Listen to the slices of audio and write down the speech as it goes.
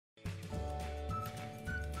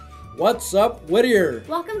What's up, Whittier?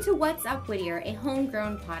 Welcome to What's Up, Whittier, a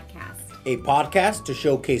homegrown podcast. A podcast to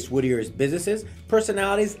showcase Whittier's businesses,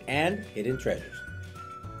 personalities, and hidden treasures.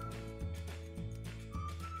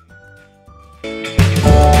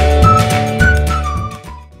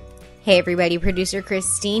 Hey everybody, producer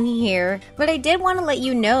Christine here. But I did want to let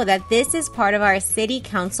you know that this is part of our City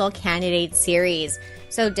Council candidate series.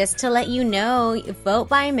 So just to let you know, vote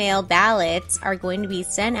by mail ballots are going to be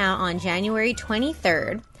sent out on January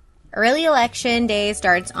 23rd. Early election day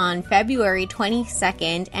starts on February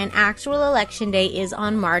 22nd, and actual election day is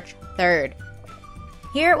on March 3rd.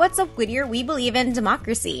 Here at What's Up Whittier, we believe in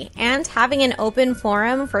democracy and having an open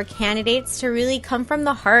forum for candidates to really come from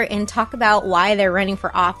the heart and talk about why they're running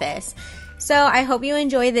for office. So I hope you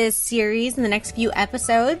enjoy this series in the next few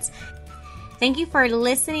episodes. Thank you for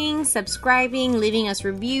listening, subscribing, leaving us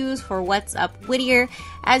reviews for What's Up Whittier.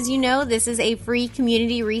 As you know, this is a free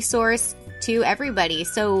community resource to everybody.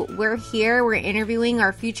 So we're interviewing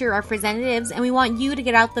our future representatives, and we want you to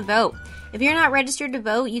get out the vote. If you're not registered to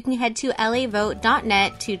vote, you can head to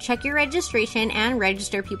lavote.net to check your registration and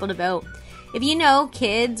register people to vote. If you know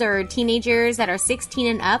kids or teenagers that are 16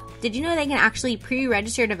 and up, did you know they can actually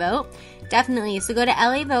pre-register to vote? Definitely. So go to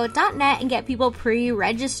lavote.net and get people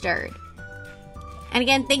pre-registered. And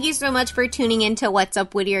again, thank you so much for tuning in to What's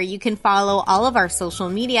Up Whittier. You can follow all of our social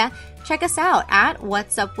media. Check us out at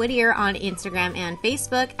What's Up Whittier on Instagram and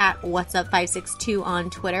Facebook, at What's Up 562 on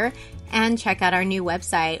Twitter, and check out our new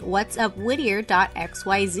website,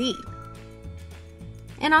 whatsupwhittier.xyz.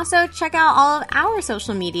 And also check out all of our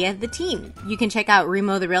social media, the team. You can check out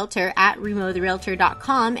Remo the Realtor at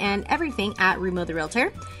remotherealtor.com and everything at Remo the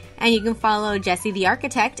Realtor. And you can follow Jesse the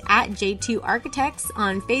Architect at J2 Architects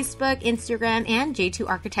on Facebook, Instagram, and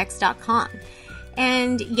j2architects.com.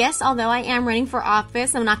 And yes, although I am running for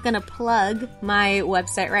office, I'm not going to plug my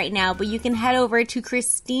website right now, but you can head over to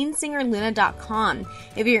christinesingerluna.com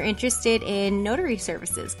if you're interested in notary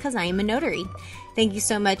services, because I am a notary. Thank you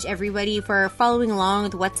so much, everybody, for following along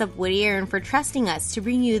with What's Up Whittier and for trusting us to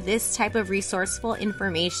bring you this type of resourceful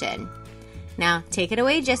information. Now, take it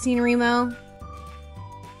away, Jesse and Remo.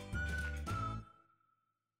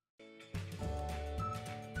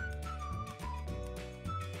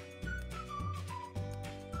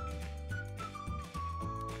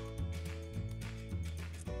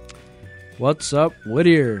 What's up,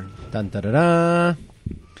 Whittier? Dun, da, da, da.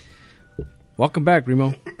 Welcome back,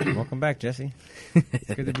 Remo. Welcome back, Jesse.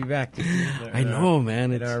 It's good to be back. I know,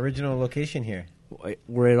 man. At our original location here.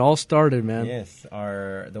 Where it all started, man. Yes,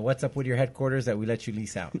 the What's Up Whittier headquarters that we let you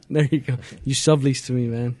lease out. There you go. You subleased to me,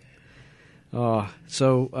 man.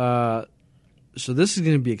 So this is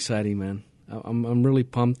going to be exciting, man. I'm really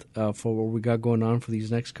pumped for what we got going on for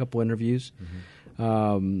these next couple interviews. Mm-hmm.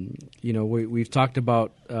 We've talked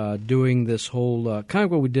about doing this whole kind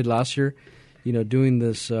of what we did last year, doing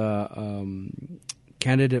this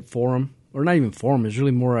candidate forum, or not even forum, it's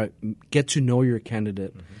really more a get to know your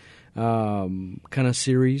candidate kind of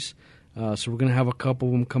series. So we're going to have a couple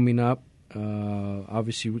of them coming up.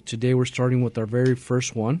 Obviously, today we're starting with our very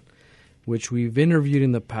first one, which we've interviewed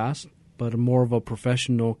in the past, but more of a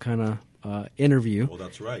professional kind of interview. Oh,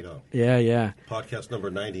 that's right. Yeah. Podcast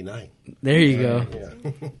number 99. There you go.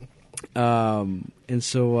 Yeah. And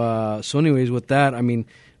so anyways, with that, I mean,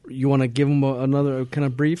 you want to give them another kind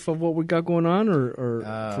of brief of what we got going on, or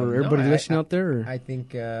for everybody listening out there? Or? I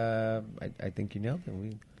think you nailed it.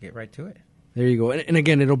 We get right to it. There you go. And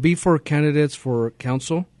again, it'll be for candidates for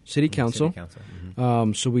council, city council. City council.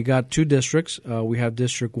 Mm-hmm. So we got two districts. We have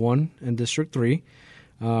District 1 and District 3.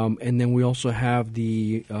 And then we also have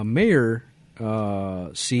the mayor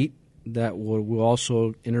seat that we'll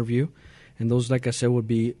also interview. And those, like I said, would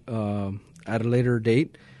be at a later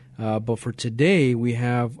date. But for today, we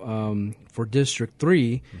have, for District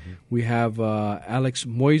 3, we have Alex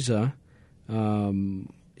Moisa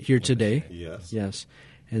here today. Yes.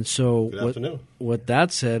 And so Good afternoon. With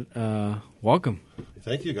that said, welcome.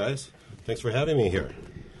 Thank you, guys. Thanks for having me here.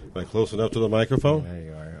 Am I close enough to the microphone? There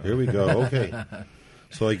you are. Here we go. Okay.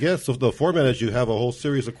 So I guess the format is you have a whole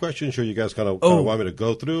series of questions. Sure, you guys kind of want me to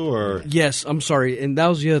go through, or yes, I'm sorry, and that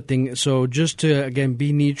was the other thing. So just to again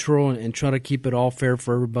be neutral and try to keep it all fair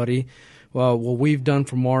for everybody. Well, what we've done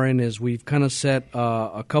from our end is we've kind of set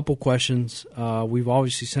a couple questions. We've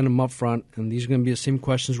obviously sent them up front, and these are going to be the same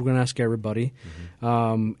questions we're going to ask everybody.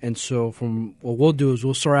 And so from what we'll do is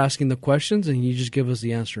we'll start asking the questions, and you just give us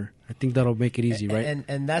the answer. I think that'll make it easy, right?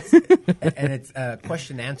 And that's and it's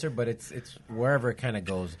question answer, but it's wherever it kind of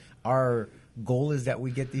goes. Our goal is that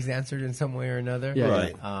we get these answered in some way or another. Yeah.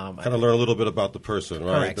 Right. Kind of learn a little bit about the person,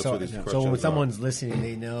 right? Correct. That's So, what these so questions when are. someone's listening,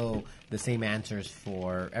 they know the same answers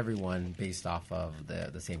for everyone based off of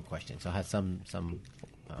the same question. So it has some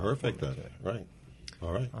Perfect format then. to it. Right.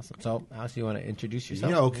 All right. Awesome. So, Alex, you want to introduce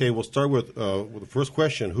yourself? Yeah, okay. We'll start with the first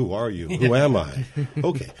question. Who are you? Who am I?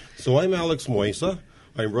 Okay. So I'm Alex Moisa.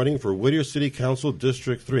 I'm running for Whittier City Council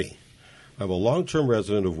District 3. I'm a long-term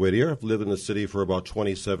resident of Whittier. I've lived in the city for about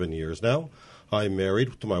 27 years now. I'm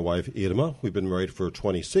married to my wife, Irma. We've been married for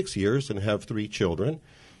 26 years and have 3 children.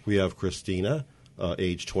 We have Christina,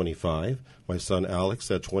 age 25, my son Alex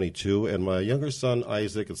at 22, and my younger son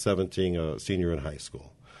Isaac at 17, a senior in high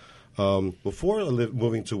school. Before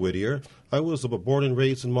moving to Whittier, I was born and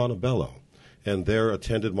raised in Montebello, and there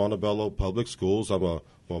attended Montebello Public Schools. I'm a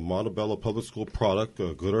Montebello Public School product,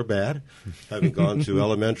 good or bad, having gone to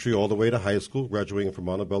elementary all the way to high school, graduating from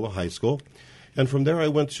Montebello High School. And from there, I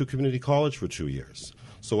went to community college for 2 years.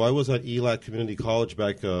 So I was at ELAC Community College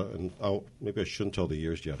back, maybe I shouldn't tell the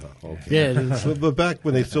years yet, huh? Okay. Yeah. But back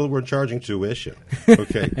when they still weren't charging tuition.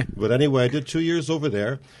 Okay. But anyway, I did 2 years over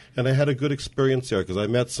there, and I had a good experience there because I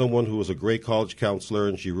met someone who was a great college counselor,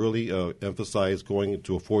 and she really emphasized going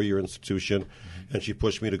into a 4-year institution, and she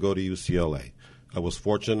pushed me to go to UCLA. I was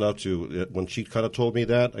fortunate enough to, when she kind of told me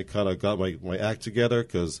that, I kind of got my act together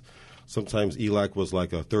because sometimes ELAC was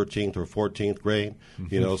like a 13th or 14th grade,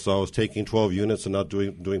 so I was taking 12 units and not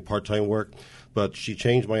doing part-time work. But she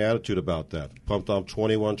changed my attitude about that, pumped on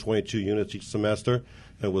 21, 22 units each semester,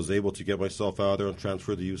 and was able to get myself out there and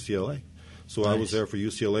transfer to UCLA. So I was there for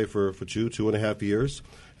UCLA for 2.5 years.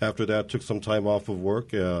 After that, took some time off of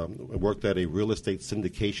work, worked at a real estate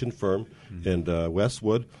syndication firm in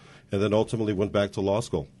Westwood, and then ultimately went back to law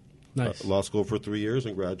school. Nice. Law school for 3 years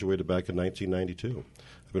and graduated back in 1992.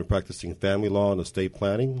 I've been practicing family law and estate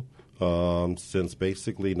planning since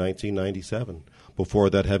basically 1997. Before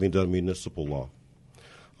that, having done municipal law.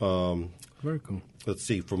 Very cool. Let's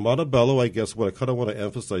see. For Montebello, I guess what I kind of want to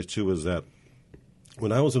emphasize, too, is that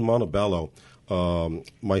when I was in Montebello,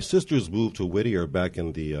 my sisters moved to Whittier back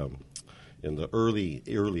in the early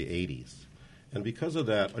 80s. And because of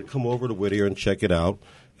that, I'd come over to Whittier and check it out,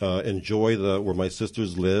 enjoy where my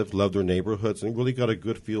sisters lived, loved their neighborhoods, and really got a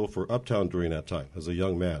good feel for Uptown during that time as a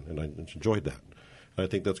young man, and I enjoyed that. And I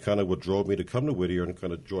think that's kind of what drove me to come to Whittier and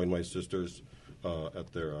kind of join my sisters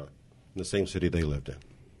in the same city they lived in.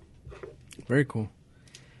 Very cool.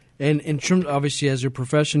 And in terms, obviously, as your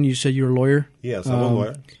profession, you said you're a lawyer? Yes, I'm a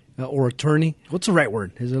lawyer. Or attorney? What's the right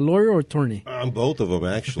word? Is it a lawyer or attorney? I'm both of them,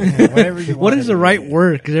 actually. Whatever you want. What is the right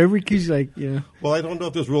word? Because everybody keeps like, Well, I don't know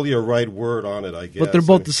if there's really a right word on it, I guess. But they're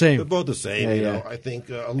both the same. They're both the same. Yeah, you yeah. know, I think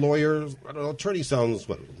a lawyer, I don't know, attorney sounds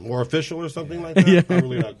more official or something like that. I'm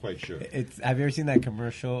really not quite sure. Have you ever seen that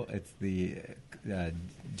commercial? It's the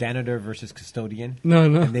janitor versus custodian. No.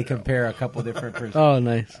 And they compare a couple different persons. Oh,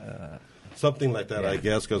 nice. Something like that, I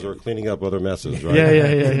guess, because we're cleaning up other messes, right?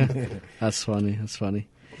 Yeah. That's funny.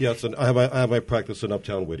 Yes, and I have my practice in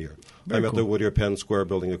Uptown Whittier. I'm at the Whittier Penn Square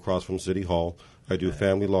building across from City Hall. I do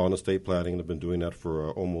family law and estate planning, and I've been doing that for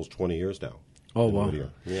almost 20 years now. Oh, in wow. Whittier.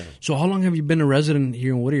 Yeah. So how long have you been a resident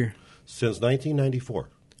here in Whittier? Since 1994.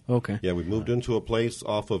 Okay. Yeah, we moved into a place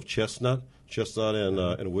off of Chestnut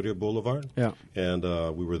and Whittier Boulevard. Yeah. And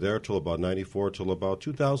we were there till about 94, till about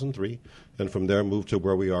 2003. And from there moved to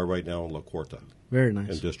where we are right now in La Cuarta. Very nice.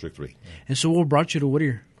 In District 3. And so what brought you to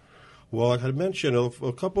Whittier? Well, I had mentioned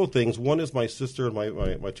a couple of things. One is my sister and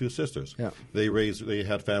my two sisters. Yeah. They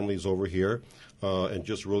had families over here and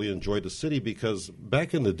just really enjoyed the city because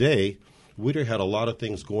back in the day, Whittier had a lot of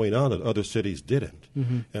things going on that other cities didn't.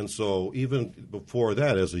 Mm-hmm. And so even before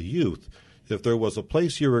that, as a youth, if there was a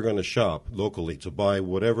place you were going to shop locally to buy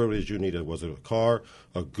whatever it is you needed, was it a car,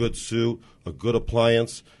 a good suit, a good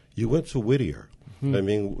appliance, you went to Whittier. I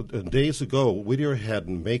mean, days ago, Whittier had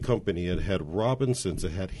May Company, it had Robinsons,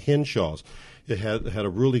 it had Henshaw's, it had a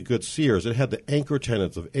really good Sears, it had the anchor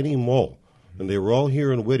tenants of any mall, and they were all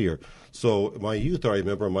here in Whittier. So my youth, I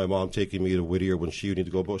remember my mom taking me to Whittier when she would need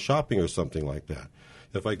to go shopping or something like that.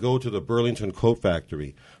 If I go to the Burlington Coat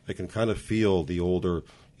Factory, I can kind of feel the older,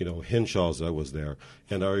 Henshaw's that was there.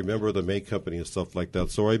 And I remember the May Company and stuff like that.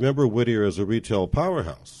 So I remember Whittier as a retail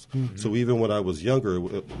powerhouse. Mm-hmm. So even when I was younger,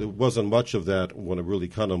 it wasn't much of that when I really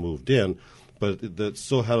kind of moved in, but it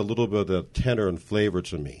still had a little bit of that tenor and flavor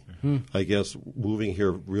to me. Mm-hmm. I guess moving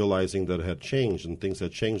here, realizing that it had changed and things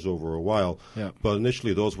had changed over a while. Yeah. But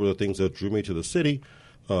initially, those were the things that drew me to the city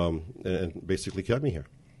and basically kept me here.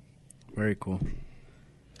 Very cool.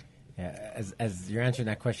 Yeah, as you're answering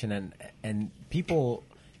that question, and people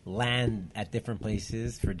land at different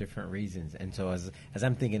places for different reasons. And so as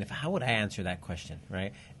I'm thinking, how would I answer that question,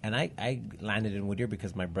 right? And I landed in Whittier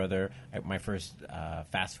because my brother, my first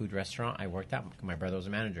fast food restaurant I worked at, my brother was a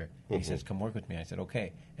manager. And he says, come work with me. I said,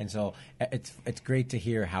 okay. And so it's great to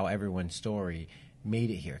hear how everyone's story made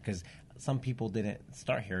it here, because some people didn't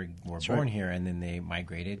start here, were born here, and then they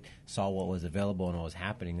migrated, saw what was available and what was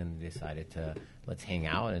happening, and they decided to let's hang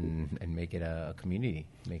out and make it a community.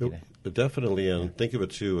 Definitely, and think of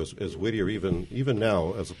it too as Whittier, even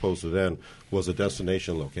now, as opposed to then, was a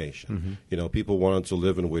destination location. People wanted to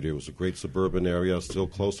live in Whittier. It was a great suburban area, still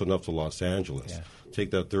close enough to Los Angeles. Yeah.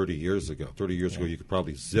 Take that 30 years ago. 30 years ago, you could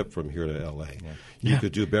probably zip from here to L.A. Yeah. You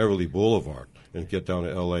could do Beverly Boulevard and get down to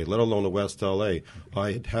L.A., let alone to West L.A.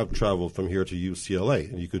 I have traveled from here to UCLA,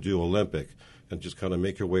 and you could do Olympic and just kind of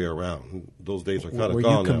make your way around. Those days are kind of gone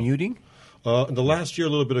now. Were you commuting? In the last year, a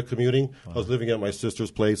little bit of commuting. Wow. I was living at my sister's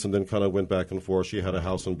place and then kind of went back and forth. She had a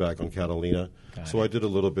house and back on Catalina. So I did a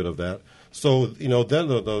little bit of that. So, then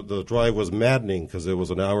the drive was maddening because it was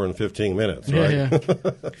an hour and 15 minutes, right? Yeah.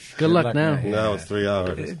 Good luck now. Now it's 3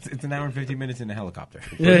 hours. It's an hour and 15 minutes in a helicopter.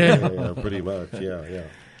 Yeah, pretty much. Yeah.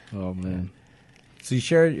 Oh, man. So you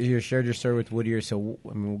shared your story with Whittier, so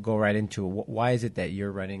we'll go right into it. Why is it that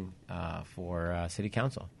you're running for city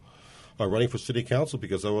council? Running for city council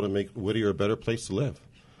because I want to make Whittier a better place to live.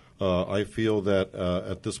 I feel that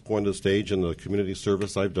at this point of the stage in the community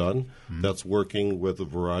service I've done, that's working with a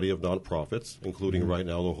variety of nonprofits, including right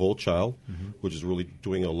now the Whole Child, which is really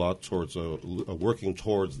doing a lot towards working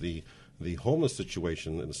towards the homeless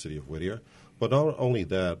situation in the city of Whittier. But not only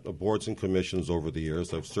that, boards and commissions over the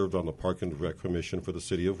years. I've served on the Park and Rec Commission for the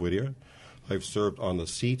city of Whittier. I've served on the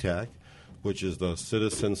CTAC, which is the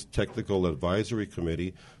Citizens Technical Advisory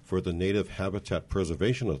Committee for the Native Habitat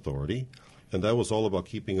Preservation Authority, and that was all about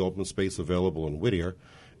keeping open space available in Whittier.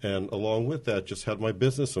 And along with that, just had my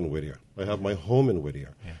business in Whittier. I have my home in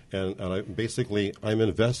Whittier, and I'm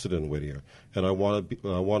invested in Whittier, and I want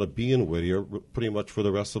to be in Whittier pretty much for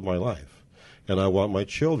the rest of my life. And I want my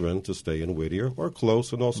children to stay in Whittier or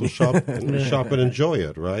close and also shop and enjoy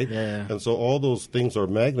it, right? Yeah. And so all those things are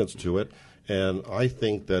magnets to it. And I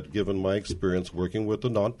think that given my experience working with the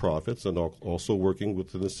nonprofits and also working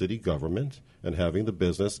within the city government and having the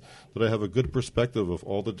business, that I have a good perspective of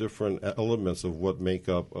all the different elements of what make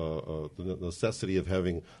up the necessity of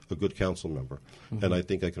having a good council member. And I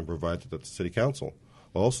think I can provide that to the city council.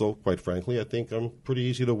 Also, quite frankly, I think I'm pretty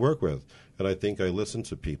easy to work with. And I think I listen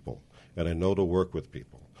to people. And I know to work with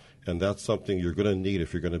people. And that's something you're going to need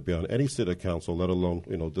if you're going to be on any city council, let alone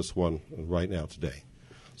this one right now today.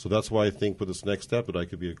 So that's why I think with this next step that I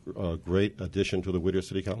could be a great addition to the Whittier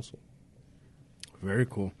City Council. Very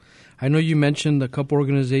cool. I know you mentioned a couple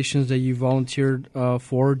organizations that you volunteered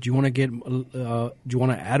for. Do you want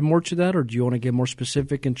to add more to that, or do you want to get more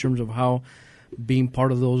specific in terms of how being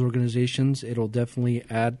part of those organizations it'll definitely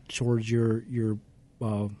add towards your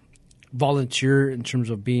volunteer in terms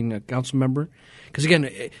of being a council member? Because again,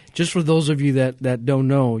 just for those of you that don't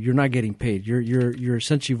know, you're not getting paid. You're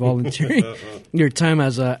essentially volunteering your time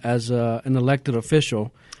as an elected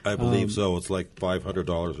official. I believe so. It's like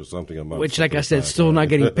 $500 or something a month. Which, like I said, still not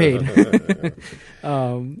getting paid.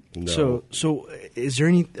 No. So is there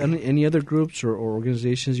any other groups or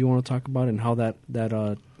organizations you want to talk about and how that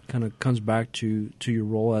kind of comes back to your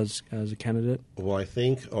role as a candidate? Well, I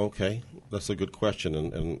think, that's a good question,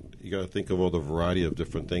 and you got to think of all the variety of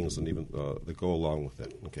different things and even that go along with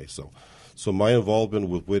it. Okay, so my involvement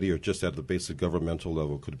with Whittier just at the basic governmental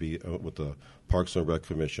level could be with the Parks and Rec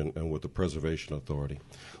Commission and with the Preservation Authority.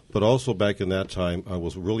 But also back in that time, I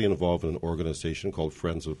was really involved in an organization called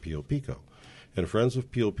Friends of Pio Pico. And Friends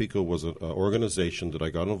of Pio Pico was an organization that I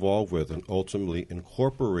got involved with and ultimately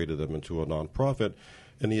incorporated them into a nonprofit.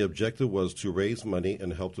 And the objective was to raise money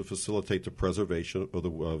and help to facilitate the preservation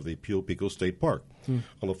of the Pio Pico State Park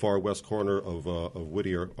on the far west corner of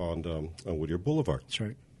Whittier on Whittier Boulevard. That's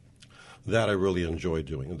right. That I really enjoyed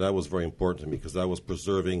doing, and that was very important to me because that was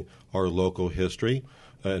preserving our local history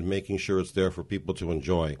and making sure it's there for people to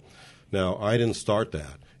enjoy. Now, I didn't start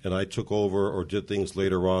that, and I took over or did things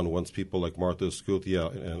later on once people like Martha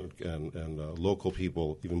Escutia and local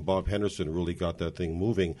people, even Bob Henderson, really got that thing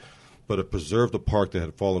moving. But it preserved a park that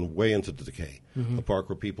had fallen way into decay, a park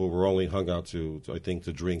where people were only hung out to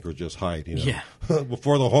drink or just hide. Yeah.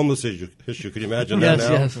 Before the homeless issue, can you imagine that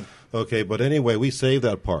now? Yes. Okay, but anyway, we saved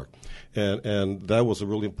that park, and that was a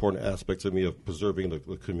really important aspect to me of preserving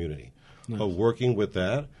the community. Nice. Working with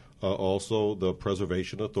that, also the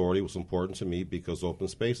Preservation Authority was important to me because open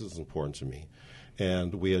space is important to me.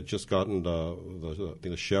 And we had just gotten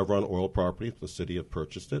the Chevron oil property. The city had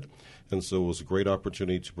purchased it. And so it was a great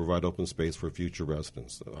opportunity to provide open space for future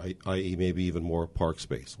residents, i.e. maybe even more park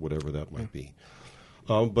space, whatever that might be.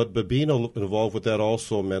 But being involved with that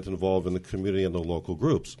also meant involved in the community and the local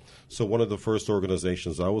groups. So one of the first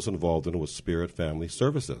organizations I was involved in was Spirit Family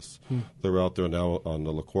Services. They're out there now on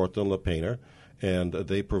the La Corte and La Pena, and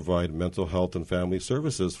they provide mental health and family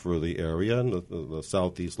services for the area and the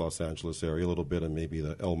southeast Los Angeles area a little bit, and maybe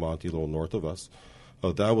the El Monte a little north of us.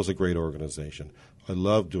 That was a great organization. I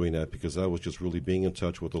loved doing that because that was just really being in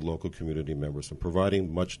touch with the local community members and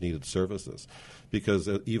providing much-needed services. Because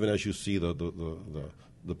even as you see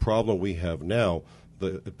the problem we have now,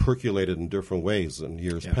 it percolated in different ways in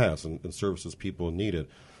years past and services people needed.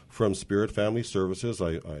 From Spirit Family Services,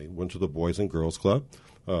 I went to the Boys and Girls Club,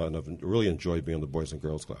 and I've really enjoyed being in the Boys and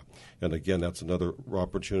Girls Club. And again, that's another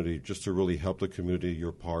opportunity just to really help the community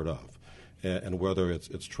you're part of. And whether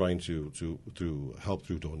it's trying to help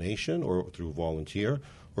through donation or through volunteer,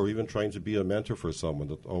 or even trying to be a mentor for someone,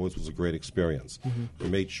 that always was a great experience. I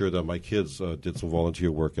made sure that my kids did some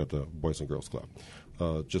volunteer work at the Boys and Girls Club,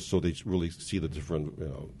 just so they really see the different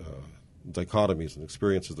dichotomies and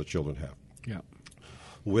experiences that children have. Yeah.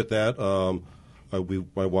 With that,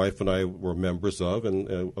 my wife and I were members of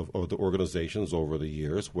the organizations over the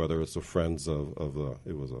years, whether it's the Friends of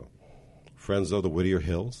the Whittier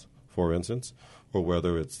Hills, for instance, or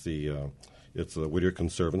whether it's the Whittier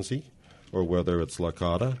Conservancy, or whether it's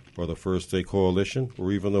LACADA, or the First Day Coalition,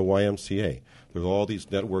 or even the YMCA. There's all these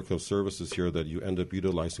network of services here that you end up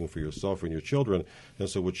utilizing for yourself and your children, and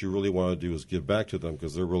so what you really want to do is give back to them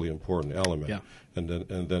because they're a really important element. Yeah. And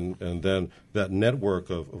then that network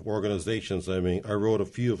of organizations. I mean, I wrote a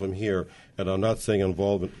few of them here, and I'm not saying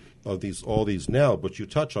involvement of all these now, but you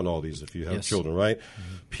touch on all these if you have children, right?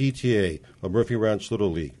 PTA, Murphy Ranch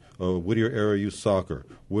Little League, Whittier Area Youth Soccer,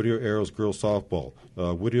 Whittier Area's Girls Softball,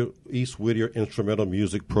 East Whittier Instrumental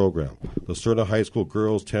Music Program, the Cerna High School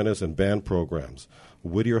Girls Tennis and Band Programs,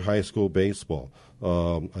 Whittier High School Baseball.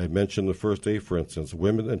 I mentioned the First Day, for instance,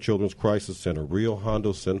 Women and Children's Crisis Center, Rio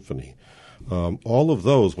Hondo Symphony. All of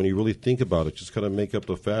those, when you really think about it, just kind of make up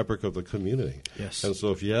the fabric of the community. Yes. And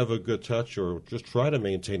so if you have a good touch or just try to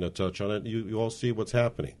maintain a touch on it, you all see what's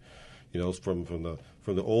happening.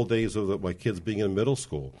 From the old days of my kids being in middle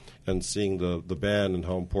school and seeing the band and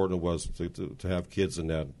how important it was to have kids in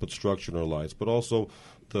that, put structure in their lives, but also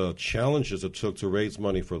the challenges it took to raise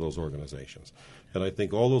money for those organizations. And I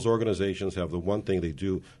think all those organizations have the one thing they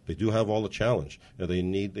do have all the challenge. And they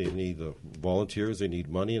need volunteers, they need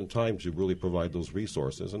money and time to really provide those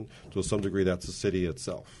resources. And to some degree, that's the city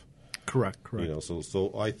itself. Correct.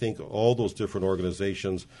 So I think all those different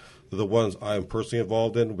organizations, the ones I'm personally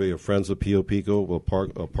involved in, we have Friends of Pio Pico,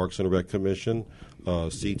 Parks and Rec Commission,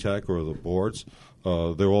 CTAC, or the boards.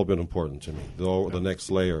 They've all been important to me. The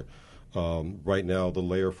next layer. Right now, the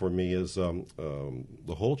layer for me is the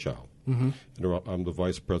Whole Child. And I'm the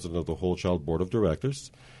vice president of the Whole Child Board of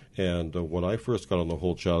Directors. And when I first got on the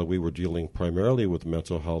Whole Child, we were dealing primarily with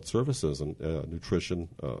mental health services and nutrition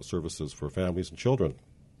services for families and children.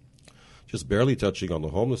 Just barely touching on the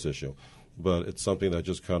homeless issue. But it's something that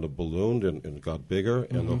just kind of ballooned and got bigger,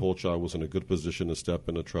 and the Whole Child was in a good position to step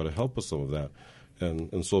in and try to help with some of that.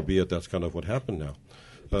 And so be it, that's kind of what happened now.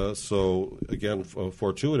 So, again,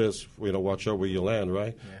 fortuitous, watch out where you land,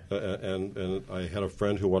 right? Yeah. And I had a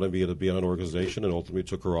friend who wanted me to be on an organization and ultimately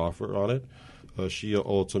took her offer on it. She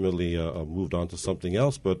ultimately moved on to something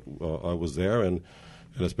else, but I was there, and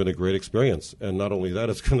it's been a great experience. And not only that,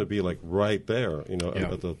 it's going to be like right there,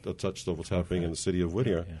 at the touch of what's happening in the city of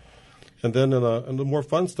Whittier. Yeah. And then and the more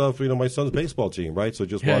fun stuff, my son's baseball team, right? So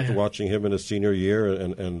just watching him in his senior year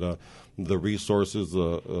and the resources,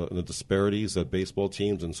 and the disparities that baseball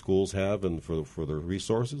teams and schools have and for their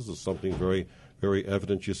resources is something very, very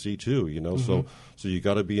evident you see too, So you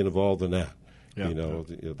got to be involved in that. Yeah.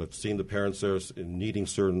 Seeing the parents there needing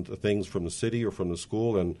certain things from the city or from the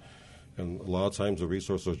school, and a lot of times the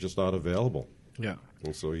resources are just not available. Yeah.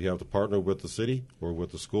 And so you have to partner with the city or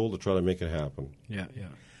with the school to try to make it happen. Yeah.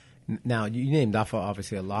 Now, you named off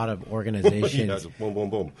obviously a lot of organizations. Boom, boom,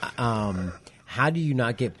 boom. How do you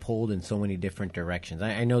not get pulled in so many different directions?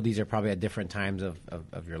 I know these are probably at different times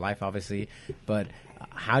of your life, obviously, but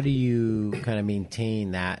how do you kind of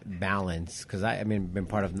maintain that balance? Because been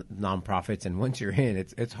part of nonprofits, and once you're in,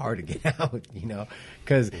 it's hard to get out,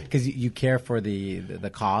 because you care for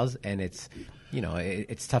the cause, and it's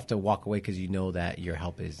tough to walk away because you know that your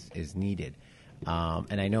help is needed.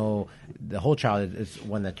 And I know the Whole Child is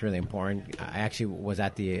one that's really important. I actually was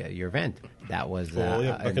at your event. That was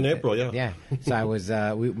back in April. Yeah. So I was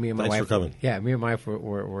me and my Thanks wife. For coming. Yeah, me and my wife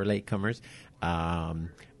were latecomers.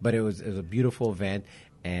 But it was a beautiful event,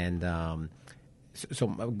 and so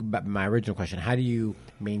my original question: how do you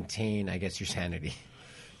maintain, I guess, your sanity?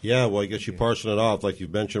 Yeah, well, I guess you portion it off, like you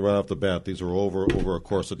mentioned right off the bat. These are over a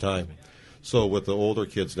course of time. So with the older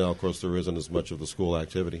kids now, of course, there isn't as much of the school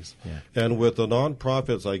activities. Yeah. And with the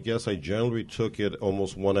nonprofits, I guess I generally took it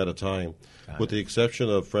almost one at a time, with the exception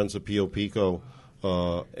of Friends of Pio Pico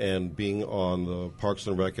and being on the Parks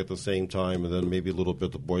and Rec at the same time, and then maybe a little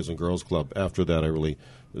bit the Boys and Girls Club. After that, I really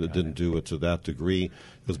didn't do it to that degree.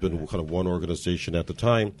 There's been kind of one organization at the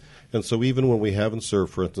time. And so even when we haven't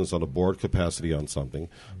served, for instance, on a board capacity on something,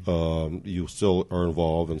 you still are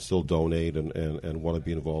involved and still donate and want to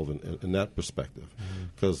be involved in that perspective.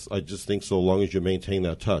 Because I just think so long as you maintain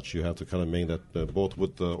that touch, you have to kind of maintain that both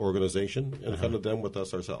with the organization and kind of then with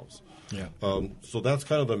us ourselves. Yeah. So that's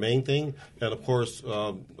kind of the main thing. And, of course,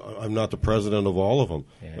 I'm not the president of all of them.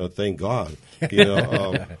 Thank God. You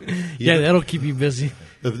know, Yeah, that'll keep you busy.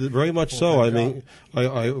 Very much so. I mean,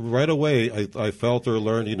 I right away I felt or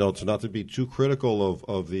learned, to not to be too critical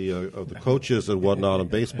of the coaches and whatnot in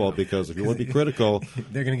baseball, because if you want to be critical,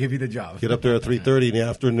 They're going to give you the job. get up there at 3:30 in the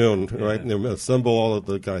afternoon, right, and assemble all of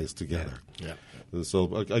the guys together. Yeah.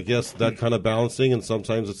 So I guess that kind of balancing, and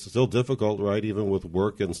sometimes it's still difficult, right? Even with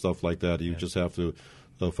work and stuff like that, you just have to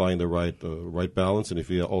find the right balance. And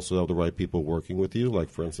if you also have the right people working with you, like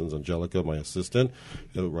for instance Angelica, my assistant,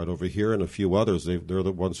 right over here, and a few others, they're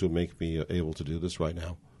the ones who make me able to do this right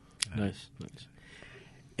now. Nice.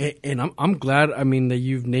 And I'm glad, that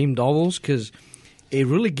you've named all those, because it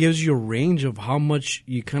really gives you a range of how much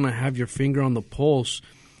you kind of have your finger on the pulse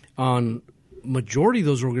on majority of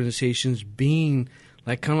those organizations being,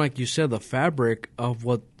 like kind of like you said, the fabric of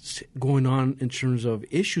what's going on in terms of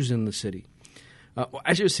issues in the city.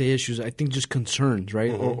 I should say issues. I think just concerns,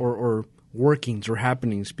 right, or workings or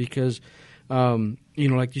happenings, because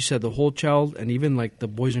like you said, the Whole Child and even like the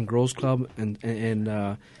Boys and Girls Club and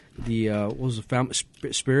the what was the family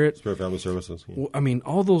Spirit Family Services. Yeah.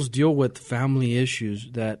 All those deal with family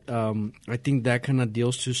issues that I think that kind of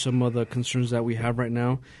deals to some of the concerns that we have right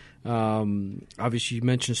now. Obviously, you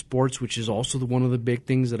mentioned sports, which is also one of the big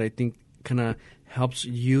things that I think kind of helps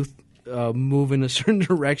youth move in a certain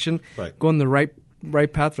direction, right. Go on the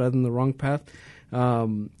right path rather than the wrong path.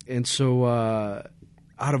 And so,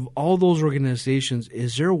 out of all those organizations,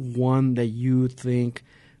 is there one that you think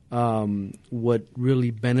would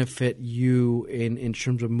really benefit you in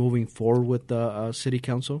terms of moving forward with the city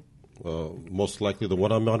council? Most likely the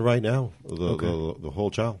one I'm on right now, the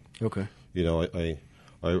Whole Child. Okay.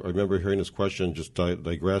 I remember hearing this question, just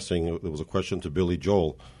digressing. There was a question to Billy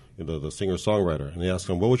Joel, the singer-songwriter, and they asked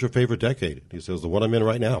him, what was your favorite decade? He says, the one I'm in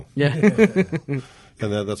right now. Yeah.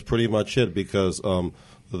 And that's pretty much it, because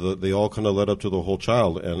they all kind of led up to the Whole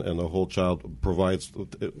Child, and the Whole Child provides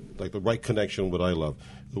like the right connection, what I love.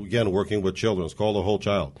 Again, working with children. It's called the Whole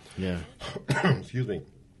Child. Yeah. Excuse me.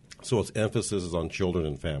 So its emphasis is on children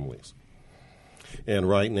and families. And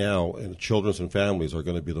right now, children and families are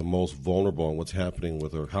going to be the most vulnerable in what's happening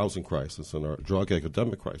with our housing crisis and our drug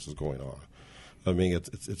epidemic crisis going on.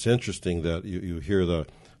 It's interesting that you hear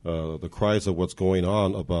the cries of what's going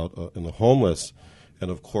on about in the homeless,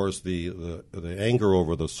 and of course the anger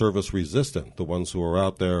over the service resistant, the ones who are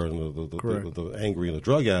out there, and the angry and the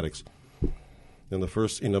drug addicts. And the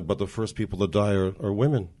first people to die are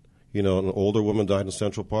women. An older woman died in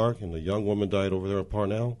Central Park, and a young woman died over there in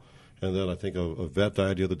Parnell. And then I think a vet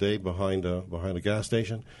died the other day behind a gas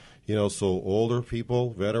station. So older people,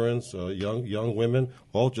 veterans, young women,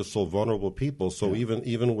 all just so vulnerable people. So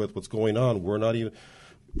even with what's going on, we're not even.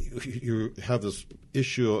 You have this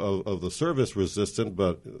issue of the service resistant,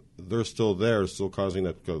 but they're still there, still causing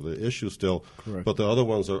the issue still. Correct. But the other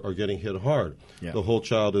ones are getting hit hard. Yeah. The Whole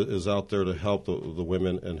Child is out there to help the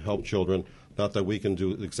women and help children. Not that we can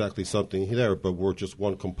do exactly something there, but we're just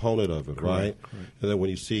one component of it, right? Correct. And then when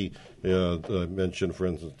you see, I mentioned, for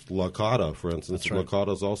instance, La Cata, La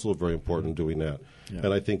Cata is also very important doing that. Yeah.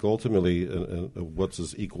 And I think ultimately, what's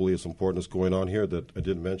as equally as important as going on here that I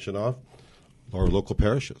didn't mention off, our local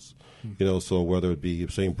parishes. So whether it be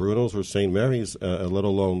St. Bruno's or St. Mary's, let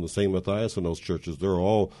alone the St. Matthias and those churches, they're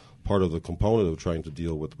all part of the component of trying to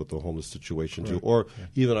deal with the homeless situation too. Or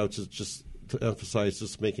even I would just to emphasize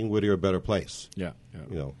just making Whittier a better place. Yeah.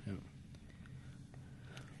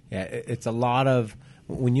 Yeah, it's a lot of,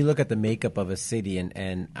 when you look at the makeup of a city,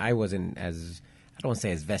 and I wasn't as, I don't want to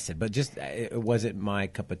say as vested, but just it wasn't my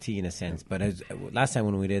cup of tea in a sense. But last time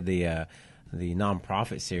when we did the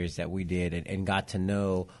nonprofit series that we did and got to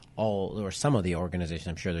know all or some of the organizations,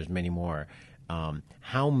 I'm sure there's many more,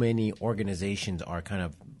 how many organizations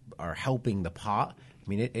are helping the pot.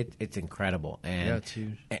 mean, it's incredible, and Yeah, it's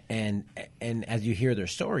huge. and as you hear their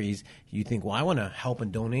stories, you think, well, I want to help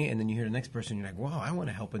and donate, and then you hear the next person, you're like, wow, I want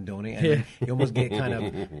to help and donate, and then you almost get kind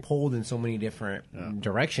of pulled in so many different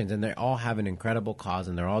directions, and they all have an incredible cause,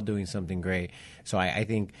 and they're all doing something great. So I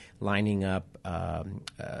think lining up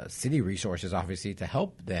city resources, obviously, to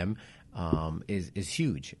help them is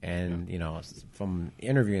huge. And you know, from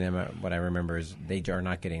interviewing them, what I remember is they are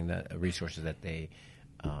not getting the resources that they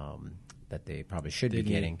probably should be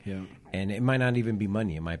getting. Yeah. And it might not even be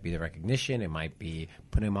money. It might be the recognition. It might be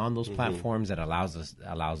putting them on those platforms that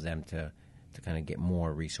allows them to kind of get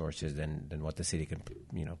more resources than what the city can,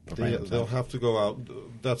 provide themselves. They'll have to go out.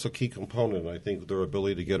 That's a key component. I think their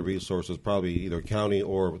ability to get resources, probably either county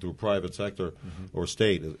or through private sector or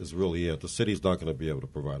state, is really it. The city's not going to be able to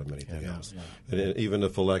provide them anything else. Yeah. And even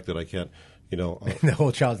if elected, I can't. The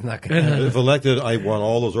whole child's not going to. If elected, I want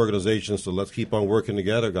all those organizations to let's keep on working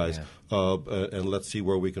together, guys, and let's see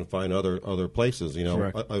where we can find other places.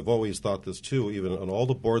 I've always thought this too. Even on all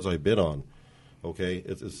the boards I've been on, okay,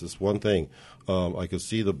 it's this one thing. I can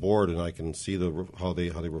see the board, and I can see how they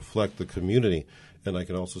reflect the community, and I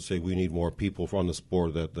can also say we need more people on this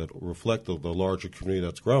board that reflect the larger community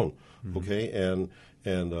that's grown. Okay, and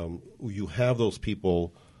you have those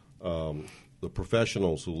people. The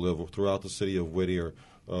professionals who live throughout the city of Whittier,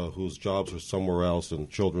 whose jobs are somewhere else and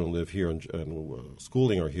children live here and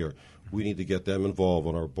schooling are here. We need to get them involved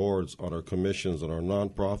on our boards, on our commissions, on our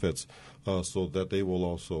nonprofits, so that they will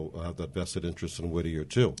also have that vested interest in Whittier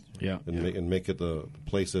too. Yeah, and make it the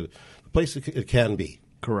place it can be.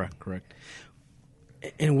 Correct.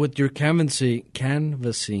 And with your canvassing,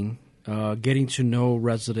 getting to know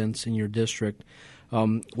residents in your district.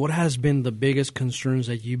 What has been the biggest concerns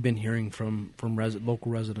that you've been hearing from local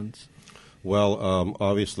residents? Well,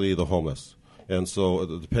 obviously the homeless. And so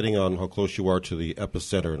depending on how close you are to the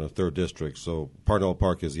epicenter in the 3rd District, so Parnell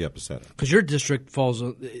Park is the epicenter. Because your district falls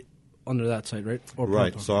under that side, right?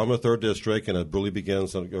 Right. So I'm a 3rd District, and it really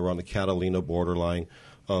begins around the Catalina borderline,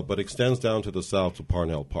 but extends down to the south to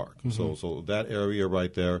Parnell Park. So that area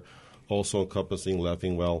right there, also encompassing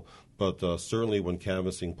Leffingwell. But certainly when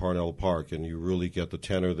canvassing Parnell Park, and you really get the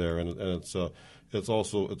tenor there, and it's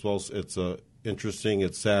interesting,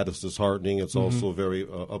 it's sad, it's disheartening, it's also very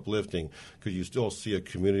uplifting, because you still see a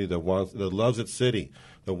community that loves its city,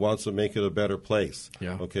 that wants to make it a better place.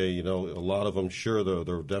 Yeah. Okay, a lot of them, sure,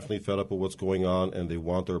 they're definitely fed up with what's going on, and they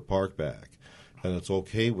want their park back, and it's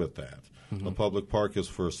okay with that. A public park is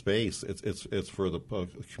for space. It's for the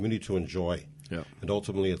community to enjoy. Yeah. And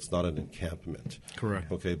ultimately, it's not an encampment. Correct.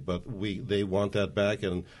 Okay, but they want that back.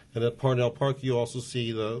 And at Parnell Park, you also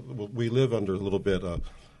see we live under a little bit. I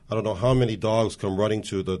don't know how many dogs come running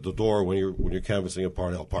to the door when you're canvassing at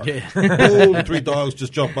Parnell Park. Yeah. Boom, 3 dogs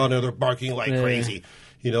just jump on there. They're barking like crazy.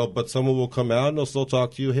 But someone will come out and they'll still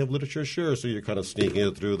talk to you. Have literature? Sure. So you're kind of sneaking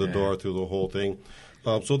it through the door, through the whole thing.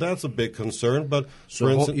 So that's a big concern. But so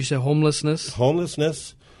for instance, you said homelessness?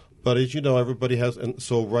 Homelessness. But as you know, everybody has, and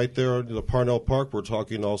so right there in the Parnell Park, we're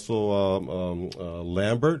talking also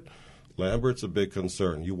Lambert. Lambert's a big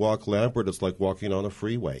concern. You walk Lambert, it's like walking on a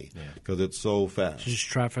freeway because it's so fast. Just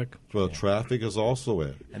traffic. Well, traffic is also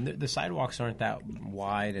it. And the sidewalks aren't that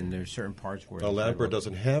wide, and there's certain parts where Lambert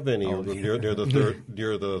doesn't have any near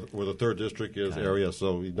the where the 3rd District is area.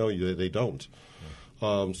 So they don't.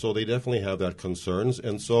 So they definitely have that concerns,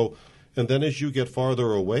 and then as you get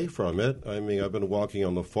farther away from it, I mean, I've been walking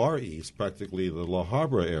on the far east, practically the La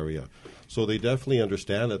Habra area. So they definitely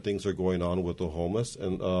understand that things are going on with the homeless,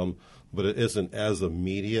 but it isn't as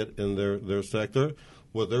immediate in their sector.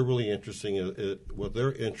 What they're really interested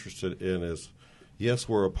in is, yes,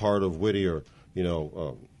 we're a part of Whittier.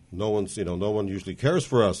 No one usually cares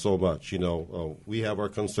for us so much. We have our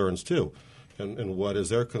concerns too. And what is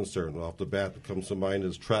their concern? Off the bat, that comes to mind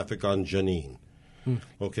is traffic on Janine.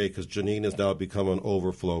 Okay, because Janine has now become an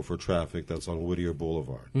overflow for traffic that's on Whittier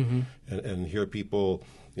Boulevard. And here people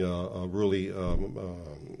really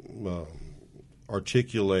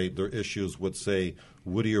articulate their issues with, say,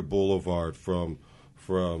 Whittier Boulevard from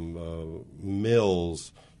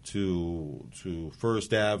Mills to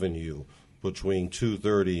First Avenue between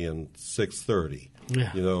 2:30 and 6:30.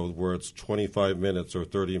 Where it's 25 minutes or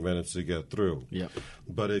 30 minutes to get through. Yeah.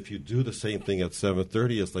 But if you do the same thing at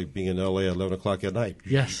 7:30, it's like being in L.A. at 11 o'clock at night.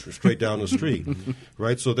 Yes. Straight down the street.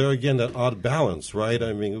 Right? So there again, that odd balance, right?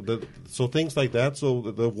 I mean, so things like that. So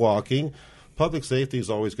the walking, public safety is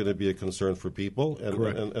always going to be a concern for people,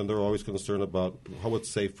 and they're always concerned about how it's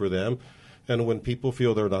safe for them. And when people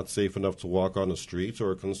feel they're not safe enough to walk on the streets or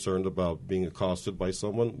are concerned about being accosted by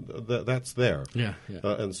someone, that's there. Yeah.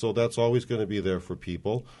 And so that's always going to be there for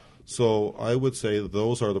people. So I would say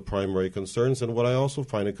those are the primary concerns. And what I also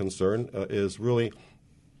find a concern is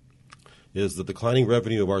the declining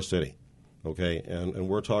revenue of our city. Okay, and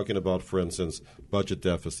we're talking about, for instance, budget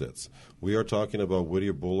deficits. We are talking about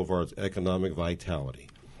Whittier Boulevard's economic vitality.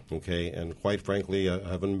 Okay, and quite frankly, I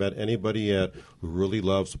haven't met anybody yet who really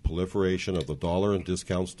loves the proliferation of the dollar and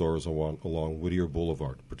discount stores along Whittier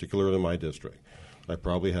Boulevard, particularly in my district. I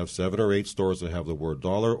probably have 7 or 8 stores that have the word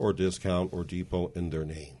dollar or discount or depot in their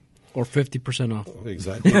name. Or 50% off.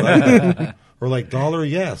 Exactly right. Or like dollar,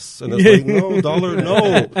 yes. And it's like, no, dollar,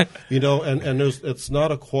 no. You know, and it's not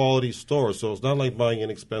a quality store. So it's not like buying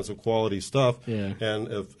inexpensive quality stuff. Yeah. And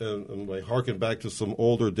I harken back to some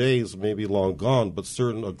older days, maybe long gone, but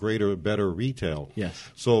a greater, better retail. Yes.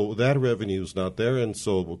 So that revenue is not there. And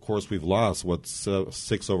so, of course, we've lost,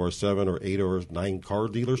 6 of our 7 or 8 or 9 car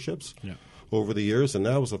dealerships over the years. And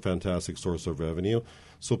that was a fantastic source of revenue.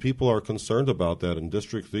 So people are concerned about that. In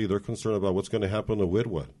District 3, they're concerned about what's going to happen to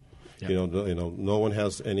Whitwood. Yep. You know, no one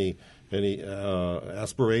has any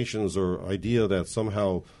aspirations or idea that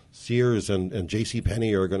somehow Sears and J.C.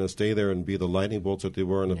 Penney are going to stay there and be the lightning bolts that they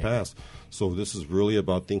were in the past. So this is really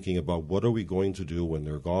about thinking about what are we going to do when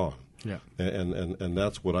they're gone. Yeah. And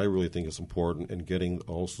that's what I really think is important in getting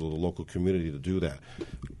also the local community to do that.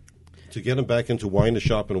 To get them back into wine to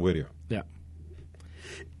shop in Whittier. Yeah.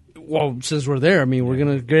 Well, since we're there, I mean, we're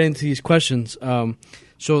going to get into these questions.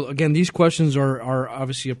 So, again, these questions are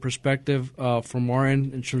obviously a perspective from our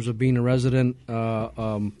end in terms of being a resident,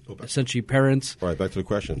 essentially parents. All right, back to the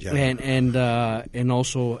questions. Yeah. And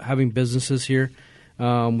also having businesses here,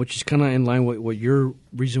 which is kind of in line with what your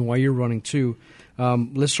reason why you're running too.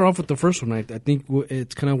 Let's start off with the first one. I think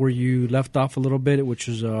it's kind of where you left off a little bit, which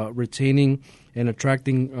is retaining and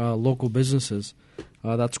attracting local businesses.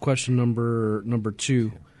 That's question number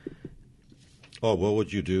 2. Oh, what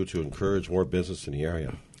would you do to encourage more business in the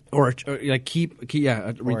area? Or like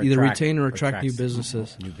either retain or attract new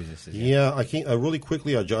businesses. Yeah, I really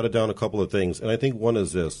quickly I jotted down a couple of things, and I think one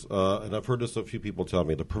is this, and I've heard this a few people tell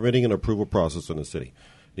me: the permitting and approval process in the city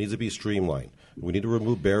needs to be streamlined. We need to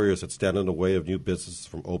remove barriers that stand in the way of new businesses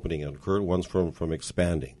from opening and current ones from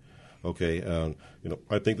expanding. Okay,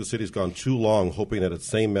 I think the city's gone too long hoping that its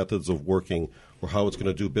same methods of working or how it's going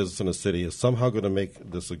to do business in the city is somehow going to make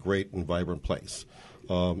this a great and vibrant place.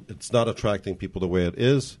 It's not attracting people the way it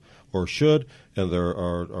is or should, and there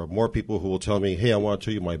are more people who will tell me, hey, I want to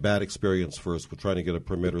tell you my bad experience first with trying to get a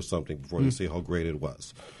permit or something before they say how great it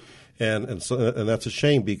was. And that's a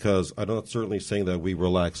shame because I'm not certainly saying that we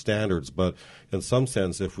relax standards, but in some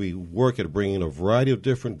sense, if we work at bringing a variety of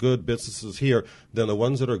different good businesses here, then the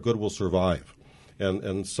ones that are good will survive.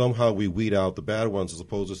 And somehow we weed out the bad ones as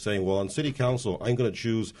opposed to saying, well, on city council, I'm going to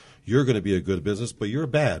choose you're going to be a good business, but you're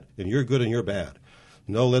bad, and you're good and you're bad.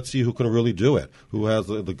 No, let's see who can really do it, who has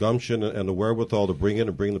the gumption and the wherewithal to bring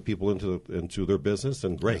the people into their business,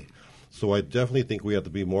 and great. So I definitely think we have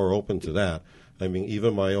to be more open to that. I mean,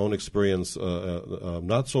 even my own experience,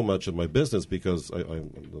 not so much in my business because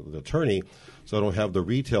I'm the attorney, so I don't have the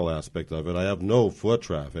retail aspect of it. I have no foot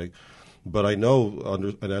traffic. But I know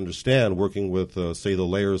and understand working with, say, the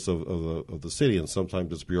layers of the city, and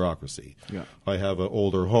sometimes it's bureaucracy. Yeah. I have an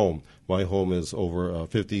older home. My home is over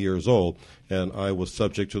 50 years old, and I was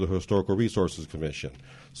subject to the Historical Resources Commission.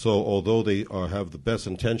 So although they have the best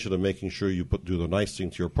intention of making sure you do the nice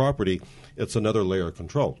thing to your property, it's another layer of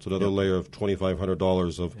control. It's another layer of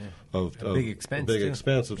 $2,500 of big expense.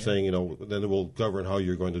 Expense of saying, then it will govern how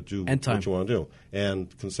you're going to do what you want to do,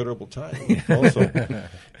 and considerable time also.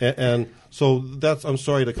 and so that's. I'm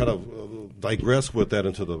sorry to kind of digress with that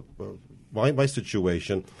into the my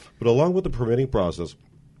situation, but along with the permitting process,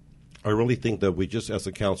 I really think that we just, as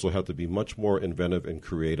a council, have to be much more inventive and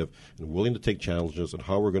creative and willing to take challenges on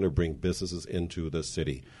how we're going to bring businesses into the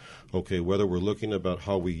city. Okay, whether we're looking about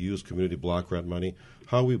how we use community block grant money,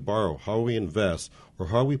 how we borrow, how we invest, or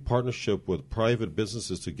how we partnership with private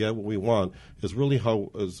businesses to get what we want is really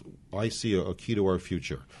how I see a key to our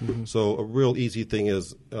future. Mm-hmm. So a real easy thing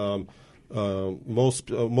is most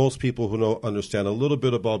people who understand a little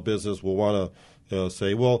bit about business will want to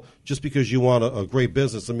say, well, just because you want a great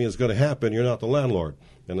business, I mean, it's going to happen. You're not the landlord.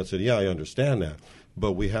 And I said, yeah, I understand that.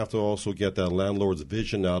 But we have to also get that landlord's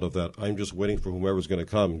vision out of that. I'm just waiting for whomever's going to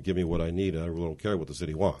come and give me what I need, and I really don't care what the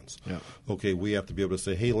city wants. Yeah. Okay, we have to be able to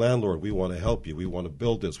say, hey, landlord, we want to help you. We want to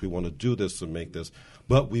build this. We want to do this and make this.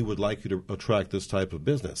 But we would like you to attract this type of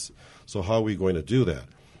business. So how are we going to do that?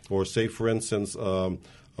 Or say, for instance,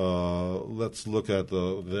 let's look at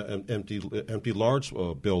the empty large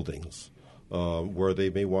buildings. where they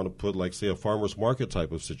may want to put, like, say, a farmer's market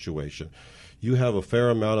type of situation. You have a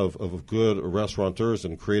fair amount of good restaurateurs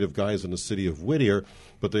and creative guys in the city of Whittier,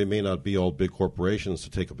 but they may not be all big corporations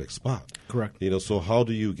to take a big spot. Correct. So how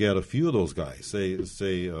do you get a few of those guys,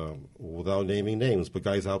 say without naming names, but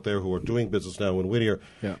guys out there who are doing business now in Whittier,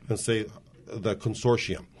 and say the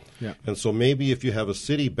consortium. Yeah. And so maybe if you have a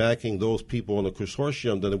city backing those people in the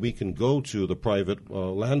consortium, then we can go to the private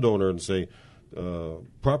landowner and say,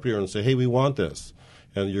 property owner, and say, hey, we want this,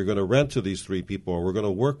 and you're going to rent to these 3 people, or we're going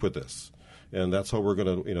to work with this. And that's how we're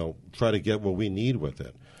going to, try to get what we need with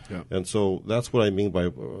it. Yeah. And so that's what I mean by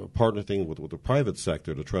partnering with the private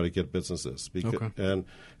sector to try to get businesses. And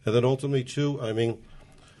then ultimately, too, I mean,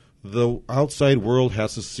 the outside world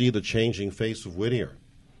has to see the changing face of Whittier.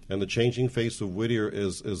 And the changing face of Whittier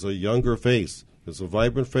is a younger face. It's a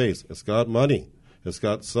vibrant face. It's got money. It's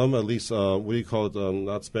got some, at least, what do you call it,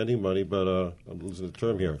 not spending money, but I'm losing the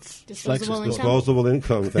term here. Disposable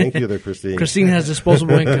income. Thank you there, Christine. Christine has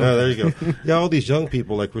disposable income. There you go. Yeah, all these young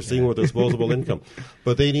people like Christine with disposable income.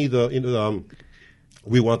 But they need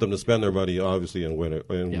we want them to spend their money, obviously, in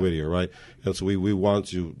Whittier, right? And so we want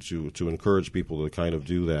to encourage people to kind of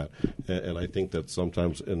do that. And I think that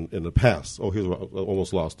sometimes in the past, here's what I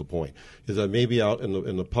almost lost the point, is that maybe out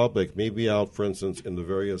in the public, maybe out, for instance, in the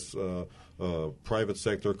various private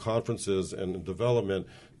sector conferences and development,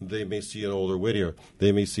 they may see an older Whittier.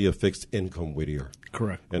 They may see a fixed income Whittier.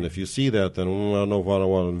 Correct. And if you see that, then I don't know if I don't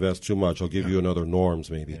want to invest too much. I'll give you another norms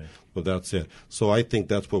maybe. Yeah. But that's it. So I think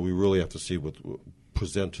that's what we really have to see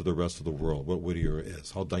present to the rest of the world, what Whittier is,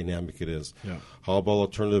 how dynamic it is. Yeah. How about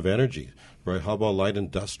alternative energy, right? How about light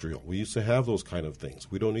industrial? We used to have those kind of things.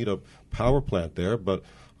 We don't need a power plant there, but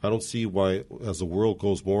I don't see why, as the world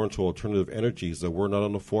goes more into alternative energies, that we're not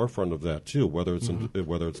on the forefront of that too. Whether it's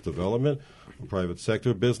whether it's development, private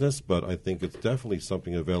sector business, but I think it's definitely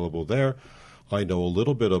something available there. I know a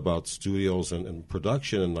little bit about studios and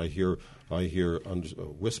production, and I hear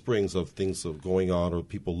whisperings of things going on, or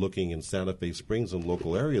people looking in Santa Fe Springs and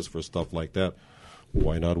local areas for stuff like that.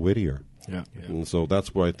 Why not Whittier? Yeah. And so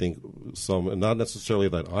that's where I think and not necessarily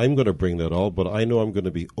that I'm going to bring that all, but I know I'm going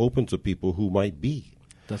to be open to people who might be.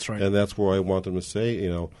 That's right. And that's where I want them to say,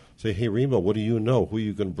 hey, Remo, what do you know? Who are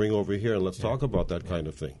you going to bring over here? And let's talk about that kind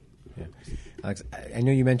of thing. Yeah. Alex, I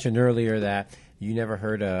know you mentioned earlier that you never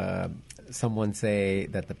heard someone say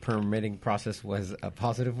that the permitting process was a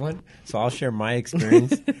positive one. So I'll share my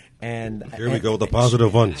experience. And here we go, the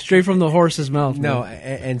positive one. Straight from the horse's mouth. No,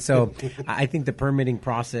 and so I think the permitting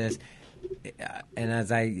process, and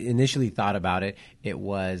as I initially thought about it, it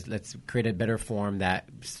was let's create a better form that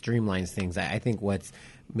streamlines things. I think what's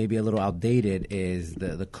maybe a little outdated is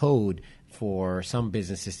the code for some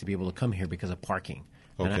businesses to be able to come here because of parking.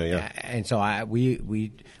 Okay, and so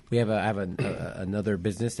we have another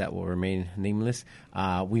business that will remain nameless.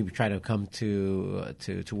 We tried to come to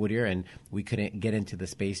Whittier, and we couldn't get into the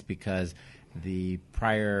space because the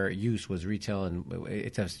prior use was retail, and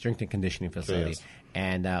it's a strength and conditioning facility. Yes.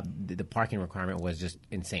 And the parking requirement was just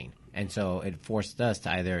insane. And so it forced us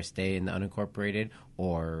to either stay in the unincorporated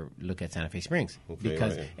or look at Santa Fe Springs,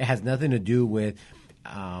 because it has nothing to do with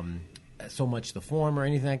so much the form or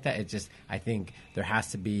anything like that. It's just, I think there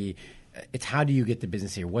has to be, it's how do you get the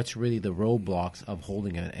business here? What's really the roadblocks of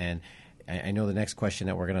holding it? And I know the next question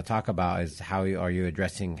that we're going to talk about is how are you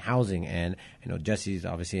addressing housing? And I know Jesse's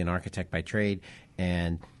obviously an architect by trade,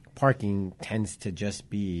 and parking tends to just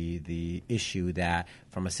be the issue that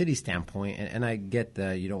from a city standpoint, and I get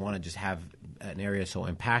that you don't want to just have an area so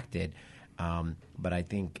impacted, but I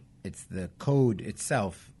think it's the code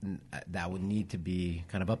itself that would need to be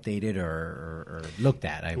kind of updated or looked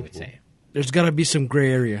at, I would say. There's got to be some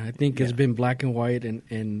gray area. I think it's been black and white,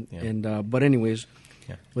 but anyways,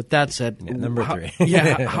 with that said, number 3.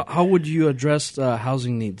 How would you address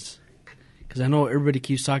housing needs? Because I know everybody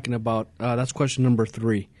keeps talking about, that's question number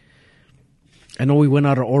 3. I know we went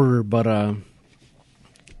out of order, but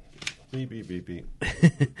beep.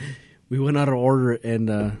 We went out of order,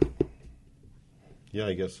 and yeah,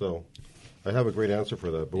 I guess so. I have a great answer for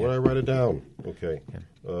that, but when I write it down, okay. Yeah.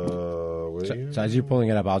 So as you're pulling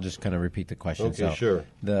it up, I'll just kind of repeat the question. Okay, so sure.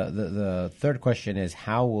 The third question is,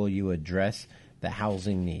 how will you address the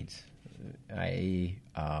housing needs, i.e.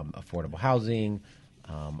 affordable housing,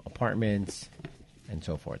 apartments, and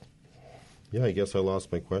so forth? Yeah, I guess I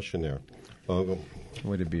lost my question there.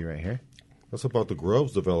 Would it be right here? That's about the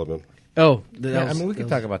Groves development. Oh, we can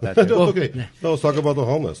talk about that too. Okay, no, let's talk about the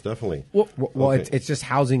homeless, definitely. Well, it's just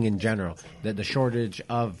housing in general. The shortage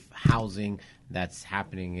of housing that's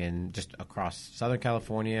happening in just across Southern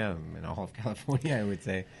California and all of California, I would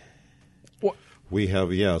say. We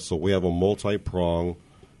have a multi-pronged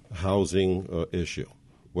housing issue,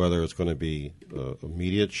 whether it's going to be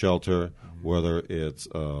immediate shelter, whether it's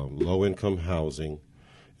low-income housing,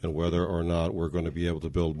 and whether or not we're going to be able to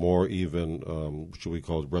build more even, should we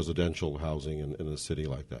call it residential housing in a city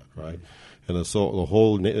like that, right? And so the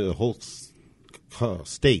whole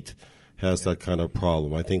state has that kind of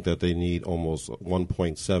problem. I think that they need almost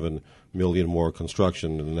 1.7 million more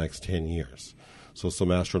construction in the next 10 years. So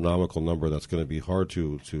some astronomical number that's going to be hard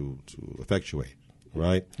to effectuate,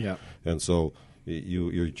 right? Yeah. And so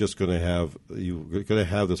you're just going to have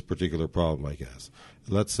this particular problem, I guess.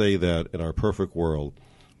 Let's say that in our perfect world,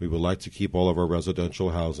 we would like to keep all of our residential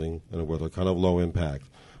housing and with a kind of low impact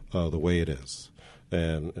the way it is.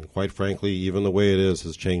 And quite frankly, even the way it is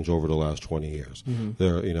has changed over the last 20 years.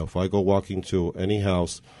 There, if I go walking to any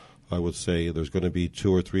house, I would say there's going to be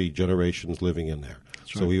 2 or 3 generations living in there.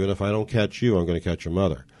 That's So right. even if I don't catch you, I'm going to catch your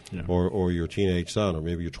mother, Yeah. or your teenage son, or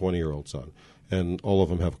maybe your 20-year-old son, and all of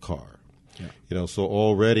them have a car. Yeah. So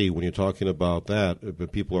already when you're talking about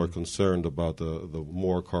that, people are concerned about the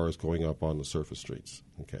more cars going up on the surface streets.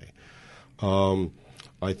 Okay.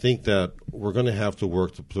 I think that we're going to have to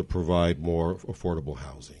work to provide more affordable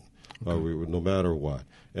housing, no matter what.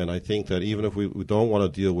 And I think that even if we don't want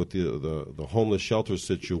to deal with the homeless shelter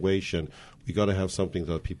situation, we got to have something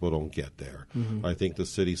that people don't get there. I think the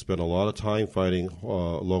city spent a lot of time fighting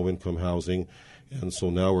low-income housing, and so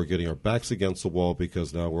now we're getting our backs against the wall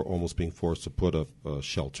because now we're almost being forced to put up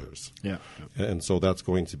shelters. Yeah. And so that's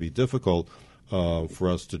going to be difficult for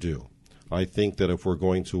us to do. I think that if we're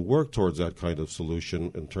going to work towards that kind of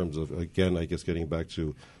solution in terms of, again, I guess getting back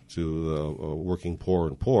to working poor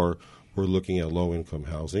and poor, we're looking at low-income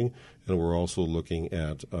housing, and we're also looking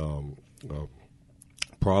at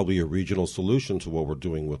probably a regional solution to what we're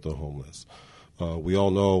doing with the homeless. We all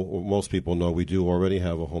know, or most people know, we do already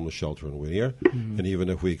have a homeless shelter in Whittier, and even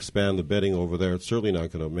if we expand the bedding over there, it's certainly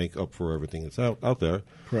not going to make up for everything that's out there.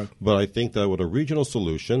 Correct. But I think that with a regional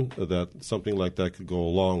solution, that something like that could go a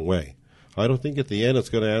long way. I don't think at the end it's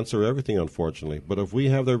going to answer everything, unfortunately. But if we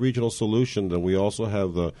have that regional solution, then we also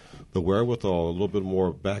have the wherewithal, a little bit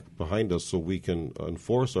more back behind us so we can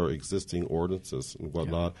enforce our existing ordinances and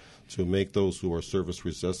whatnot to make those who are service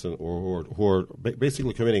resistant or who are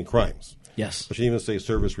basically committing crimes. Yes. I should even say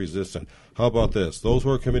service resistant. How about this? Those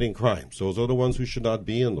who are committing crimes, those are the ones who should not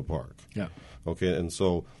be in the park. Yeah. Okay, and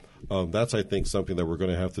so that's, I think, something that we're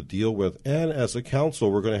going to have to deal with. And as a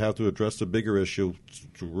council, we're going to have to address the bigger issue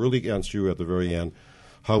to really answer you at the very end,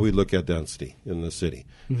 how we look at density in the city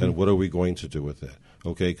and what are we going to do with it.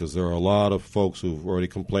 Okay, because there are a lot of folks who've already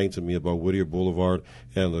complained to me about Whittier Boulevard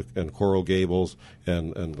and Coral Gables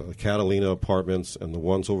and the Catalina Apartments and the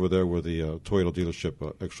ones over there where the Toyota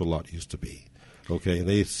dealership extra lot used to be. Okay, and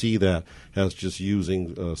they see that as just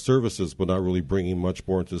using services but not really bringing much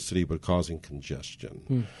more into the city but causing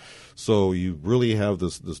congestion. So you really have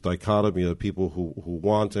this dichotomy of people who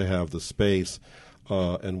want to have the space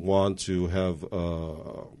and want to have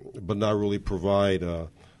but not really provide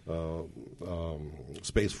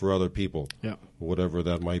space for other people, whatever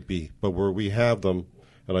that might be. But where we have them,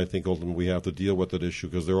 and I think ultimately we have to deal with that issue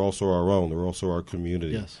because they're also our own. They're also our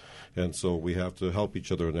community. Yes. And so we have to help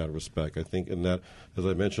each other in that respect. I think in that, as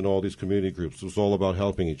I mentioned, all these community groups, it's all about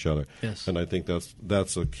helping each other. Yes. And I think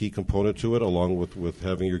that's a key component to it, along with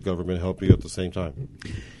having your government help you at the same time.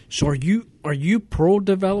 So are you pro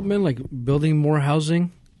development, like building more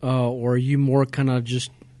housing, or are you more kind of just?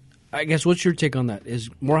 I guess what's your take on that? Is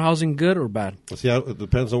more housing good or bad? See, it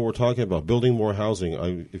depends on what we're talking about. Building more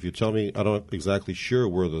housing. If you tell me, I'm not exactly sure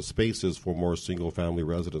where the space is for more single-family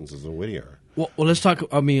residences in Whittier. Well, let's talk.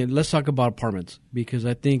 I mean, let's talk about apartments because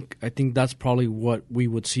I think that's probably what we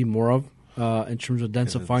would see more of in terms of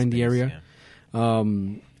densifying the area. Yeah.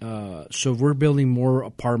 So if we're building more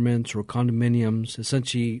apartments or condominiums,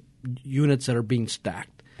 essentially units that are being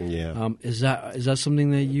stacked. Yeah. Is that something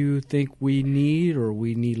that you think we need or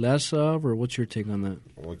we need less of, or what's your take on that?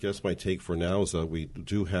 Well, I guess my take for now is that we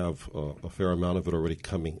do have a fair amount of it already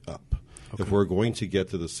coming up. Okay. If we're going to get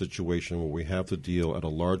to the situation where we have to deal at a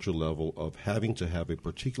larger level of having to have a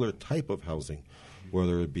particular type of housing,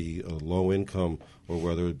 whether it be low income or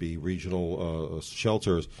whether it be regional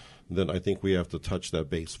shelters, then I think we have to touch that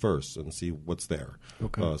base first and see what's there.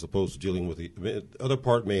 Okay. As opposed to dealing with the other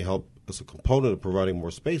part may help as a component of providing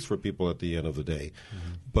more space for people at the end of the day,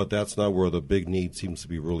 but that's not where the big need seems to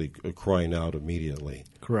be really crying out immediately.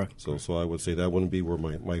 Correct. So I would say that wouldn't be where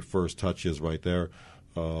my first touch is right there.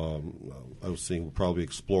 I was seeing we're probably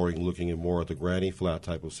exploring looking at more at the granny flat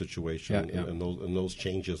type of situation and those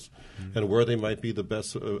changes, and where they might be the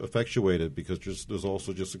best effectuated, because there's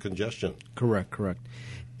also just a congestion. Correct.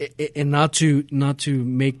 And not to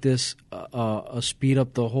make this speed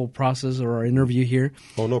up the whole process or our interview here.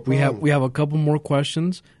 Oh, no problem. We have a couple more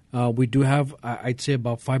questions. We do have, I'd say,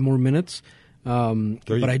 about 5 more minutes.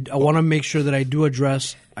 But I want to make sure that I do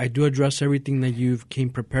address everything that you've came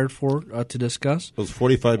prepared for to discuss. It was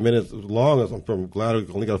 45 minutes long. I'm glad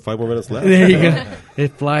we only got 5 more minutes left. There you go.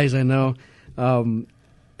 It flies, I know.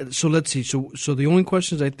 So let's see. So the only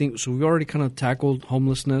questions I think, so we already kind of tackled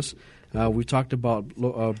homelessness. We talked about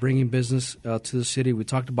bringing business to the city. We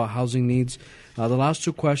talked about housing needs. The last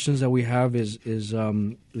 2 questions that we have is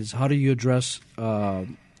how do you address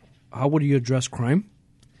how would you address crime?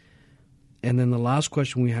 And then the last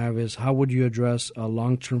question we have is how would you address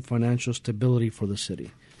long-term financial stability for the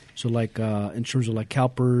city? So like in terms of like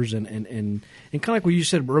CalPERS and kind of like what you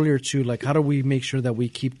said earlier too, like how do we make sure that we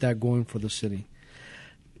keep that going for the city?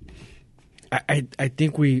 I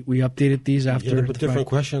think we updated these after. You put different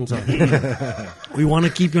questions on. We want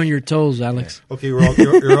to keep you on your toes, Alex. Okay, you're all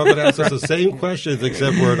going to ask us the same questions,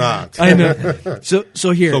 except we're not. I know.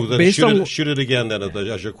 So here, so then based shoot it again then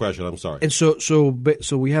as your question. I'm sorry. And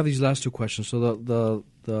so we have these last 2 questions. So the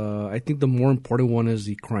I think the more important one is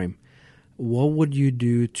the crime. What would you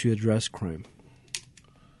do to address crime?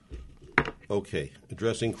 Okay,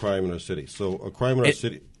 addressing crime in our city. So a crime in our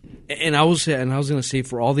city. And I was going to say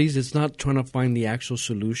for all these, it's not trying to find the actual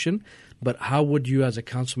solution, but how would you, as a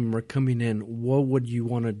council member coming in, what would you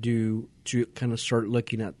want to do to kind of start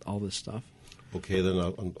looking at all this stuff? Okay, then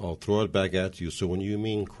I'll throw it back at you. So when you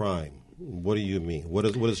mean crime, what do you mean? What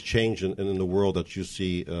has changed in the world that you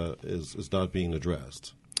see is not being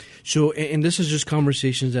addressed? So, and this is just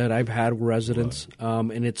conversations that I've had with residents,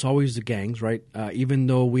 and it's always the gangs, right? Even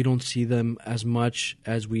though we don't see them as much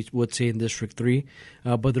as we would say in District 3,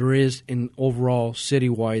 but there is, in overall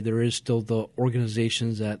citywide, there is still the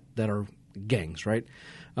organizations that are gangs, right?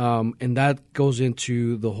 And that goes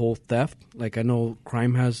into the whole theft. Like I know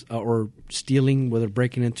crime has, or stealing, whether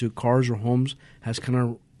breaking into cars or homes, has kind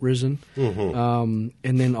of risen. Mm-hmm.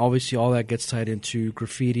 And then obviously all that gets tied into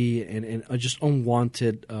graffiti and just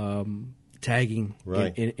unwanted tagging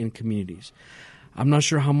in communities. I'm not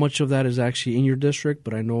sure how much of that is actually in your district,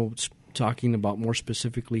 but I know it's talking about more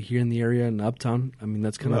specifically here in the area in Uptown. I mean,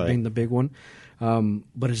 that's kind of been the big one.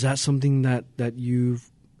 But is that something that you've,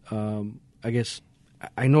 I guess,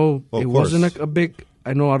 I know it wasn't a big,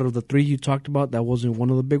 I know out of the 3 you talked about, that wasn't one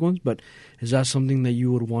of the big ones, but is that something that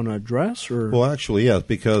you would want to address? Or? Well, actually, yes,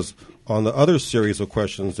 because on the other series of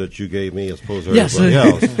questions that you gave me, as opposed to everybody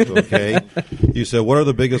else, okay, you said, what are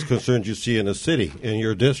the biggest concerns you see in the city, in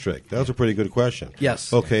your district? That's a pretty good question.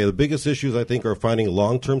 Yes. Okay, the biggest issues, I think, are finding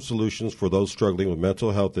long-term solutions for those struggling with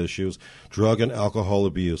mental health issues, drug and alcohol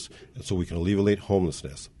abuse, and so we can alleviate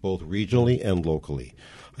homelessness, both regionally and locally.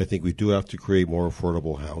 I think we do have to create more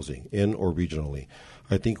affordable housing, in or regionally.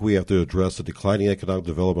 I think we have to address the declining economic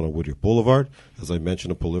development on Whittier Boulevard, as I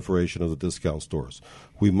mentioned, the proliferation of the discount stores.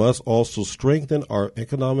 We must also strengthen our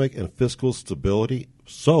economic and fiscal stability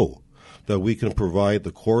so that we can provide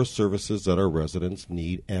the core services that our residents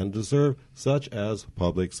need and deserve, such as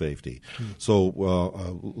public safety.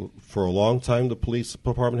 So for a long time, the police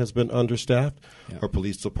department has been understaffed. Yeah. Our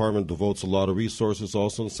police department devotes a lot of resources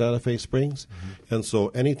also in Santa Fe Springs. Mm-hmm. And so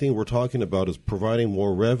anything we're talking about is providing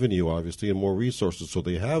more revenue, obviously, and more resources. So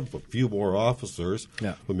they have a few more officers,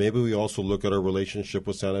 but maybe we also look at our relationship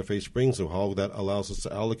with Santa Fe Springs and how that allows us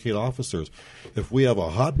to allocate officers. If we have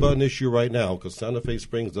a hot button issue right now, because Santa Fe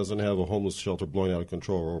Springs doesn't have a homeless shelter blowing out of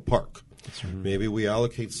control or a park, maybe we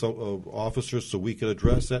allocate some officers so we can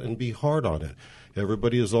address that and be hard on it.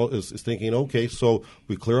 Everybody is thinking, okay, so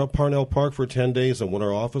we clear up Parnell Park for 10 days, and when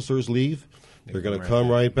our officers leave, they're going to come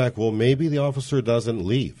right back. Well, maybe the officer doesn't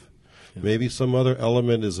leave. Yeah. Maybe some other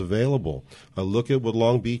element is available. Look at what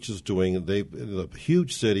Long Beach is doing. A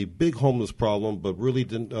huge city, big homeless problem, but really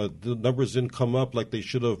the numbers didn't come up like they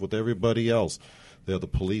should have with everybody else. They have the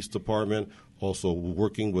police department also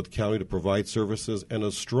working with county to provide services and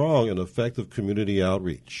a strong and effective community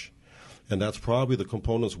outreach. And that's probably the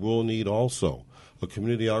components we'll need also. A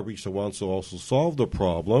community outreach that wants to also solve the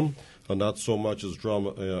problem, and not so much as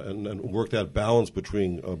drama and work that balance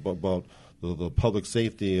between about the public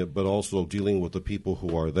safety, but also dealing with the people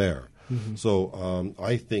who are there. Mm-hmm. So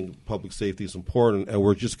I think public safety is important, and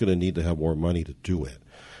we're just going to need to have more money to do it.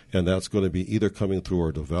 And that's going to be either coming through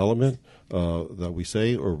our development that we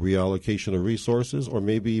say, or reallocation of resources, or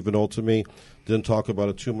maybe even ultimately, didn't talk about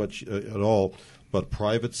it too much at all, but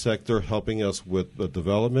private sector helping us with the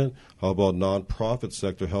development? How about nonprofit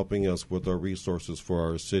sector helping us with our resources for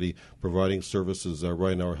our city, providing services that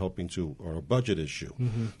right now are helping to our budget issue?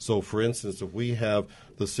 So, for instance, if we have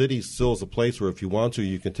the city still is a place where if you want to,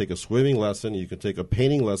 you can take a swimming lesson, you can take a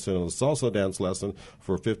painting lesson and a salsa dance lesson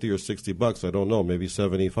for $50 or $60. I don't know, maybe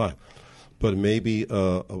 75. But maybe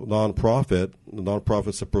a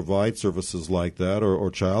nonprofits that provide services like that or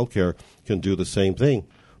childcare can do the same thing,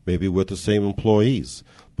 maybe with the same employees.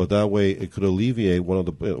 But that way, it could alleviate one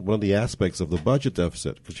of the aspects of the budget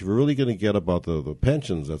deficit. Because if you're really going to get about the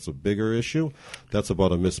pensions, that's a bigger issue. That's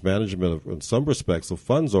about a mismanagement, in some respects, of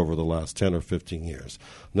funds over the last 10 or 15 years.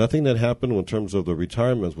 Nothing that happened in terms of the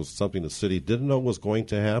retirements was something the city didn't know was going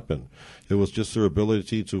to happen. It was just their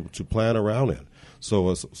ability to plan around it.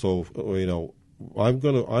 So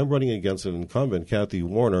I'm running against an incumbent, Kathy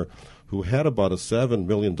Warner, who had about a $7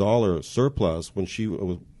 million surplus when she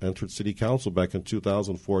entered city council back in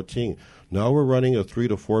 2014. Now we're running a $3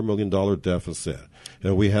 to $4 million deficit,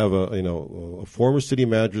 and we have a former city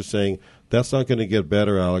manager saying that's not going to get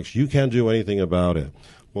better, Alex. You can't do anything about it.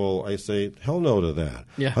 Well, I say, hell no to that.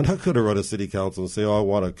 Yeah. I'm not going to run a city council and say, I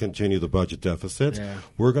want to continue the budget deficit. Yeah.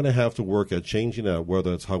 We're going to have to work at changing that,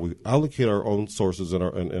 whether it's how we allocate our own sources and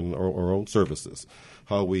our own services,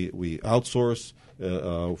 how we outsource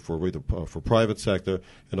for private sector,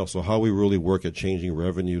 and also how we really work at changing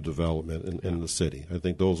revenue development in the city. I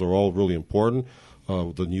think those are all really important.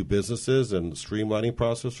 The new businesses and the streamlining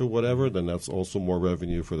process or whatever, then that's also more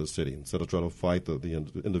revenue for the city instead of trying to fight the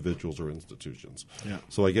individuals or institutions. Yeah.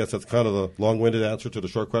 So I guess that's kind of the long-winded answer to the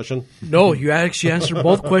short question. No, you actually answered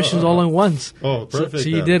both questions all in once. Oh, perfect. So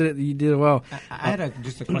you did it. You did it well. I had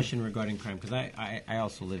just a question regarding crime because I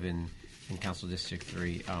also live in Council District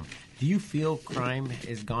 3. Do you feel crime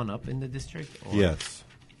has gone up in the district? Or? Yes.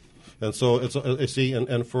 And so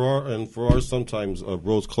and for our sometimes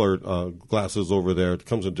rose-colored glasses over there, it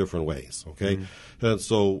comes in different ways. Okay, and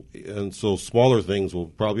so smaller things will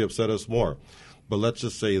probably upset us more. But let's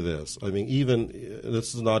just say this: I mean,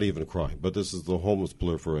 this is not even crime, but this is the homeless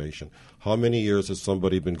proliferation. How many years has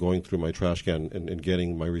somebody been going through my trash can and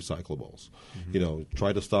getting my recyclables?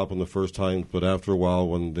 Tried to stop them the first time, but after a while,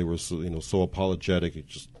 when they were so apologetic, you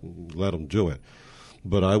just let them do it.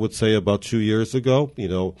 But I would say about 2 years ago,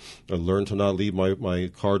 I learned to not leave my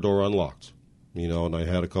car door unlocked. And I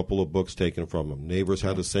had a couple of books taken from them. Neighbors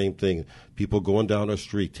had the same thing. People going down our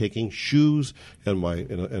street taking shoes and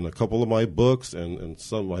a couple of my books and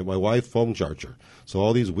some my wife's phone charger. So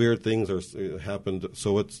all these weird things happened.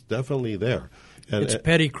 So it's definitely there. And it's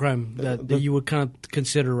petty crime that you would kind of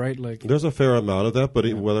consider, right? Like there's a fair amount of that,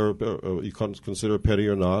 but whether you consider it petty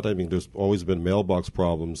or not, I mean, there's always been mailbox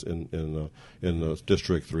problems in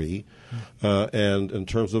District 3, and in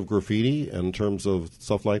terms of graffiti and in terms of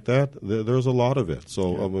stuff like that, there's a lot of it.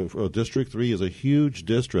 So District 3 is a huge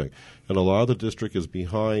district, and a lot of the district is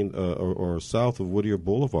behind or south of Whittier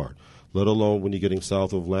Boulevard, let alone when you're getting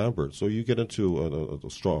south of Lambert. So you get into a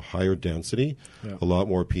strong, higher density, a lot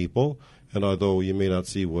more people. And although you may not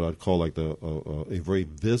see what I'd call like a very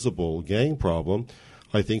visible gang problem,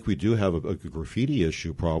 I think we do have a graffiti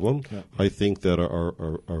issue problem. Yeah. I think that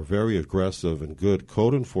our very aggressive and good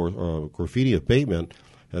code enforcement, graffiti abatement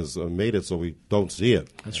has made it so we don't see it.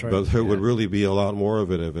 That's right. But there would really be a lot more of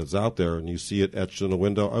it if it's out there and you see it etched in the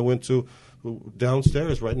window. I went to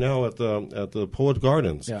downstairs right now at the Poet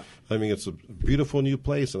Gardens. Yeah. I mean, it's a beautiful new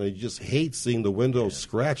place, and I just hate seeing the windows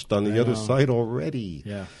scratched on the other side already.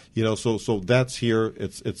 Yeah. So that's here.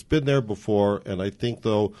 It's been there before, and I think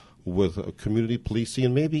though with community policing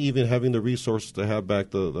and maybe even having the resources to have back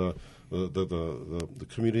the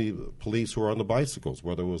community police who are on the bicycles,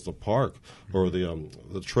 whether it was the park or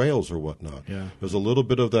the trails or whatnot. Yeah. There's a little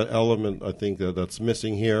bit of that element I think that's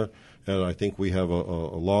missing here. And I think we have a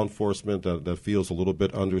law enforcement that feels a little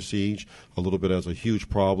bit under siege, a little bit as a huge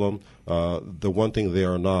problem. The one thing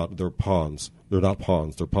they're pawns. They're not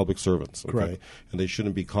pawns. They're public servants. Okay? Correct. And they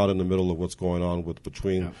shouldn't be caught in the middle of what's going on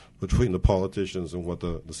between the politicians and what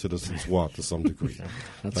the citizens want to some degree.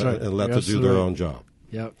 That's right. And let them do their own job.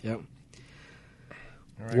 Yep.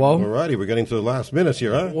 Right. Well, alrighty, we're getting to the last minutes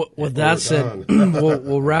here, huh? With that said,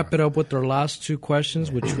 we'll wrap it up with our last two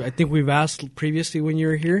questions, which I think we've asked previously when you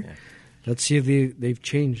were here. Yeah. Let's see if they've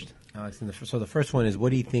changed. Alex, so the first one is,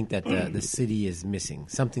 what do you think that the city is missing?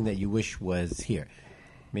 Something that you wish was here.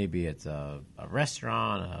 Maybe it's a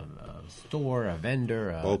restaurant, a store, a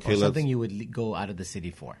vendor, or something you would go out of the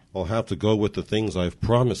city for. I'll have to go with the things I've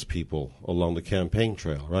promised people along the campaign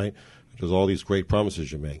trail, right? There's all these great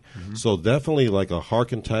promises you make. Mm-hmm. So definitely like a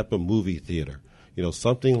Harkin type of movie theater.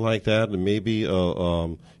 Something like that. And maybe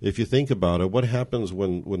if you think about it, what happens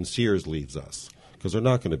when Sears leaves us? because they're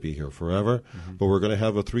not going to be here forever. But we're going to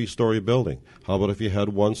have a 3-story building. How about if you had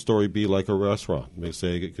 1 story be like a restaurant? They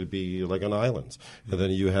say it could be like an islands, and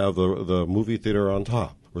then you have the movie theater on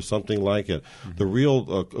top, or something like it. The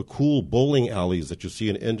real cool bowling alleys that you see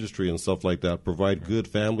in industry and stuff like that provide good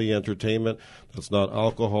family entertainment that's not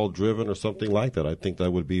alcohol driven or something like that. I think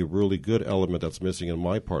that would be a really good element that's missing in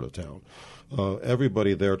my part of town.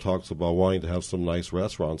 Everybody there talks about wanting to have some nice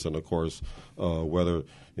restaurants, and of course,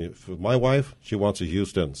 if my wife, she wants a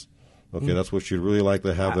Houston's. Okay, that's what she'd really like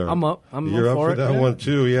to have there. I'm up. I'm You're up up for that it, one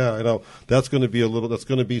too. Yeah, I know. That's going to be that's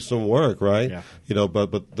going to be some work, right? Yeah.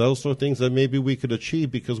 But those are things that maybe we could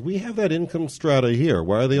achieve because we have that income strata here.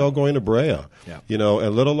 Why are they all going to Brea? Yeah.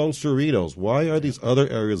 And let alone Cerritos. Why are these other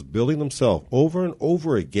areas building themselves over and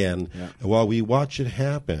over again while we watch it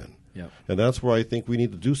happen? Yeah. And that's where I think we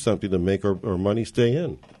need to do something to make our money stay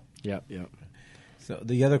in. Yeah, yeah. So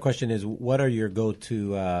the other question is, what are your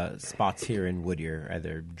go-to spots here in Whittier?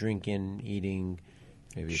 Either drinking, eating,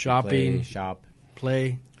 maybe Shopping. shop.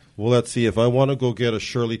 Play. Well, let's see. If I want to go get a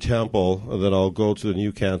Shirley Temple, then I'll go to the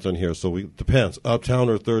New Canton here. So it depends, uptown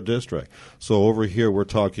or 3rd District. So over here, we're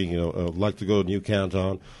talking, I'd like to go to New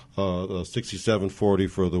Canton, 6740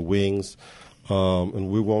 for the wings. And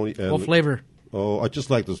we won't. And, What flavor? Oh, I just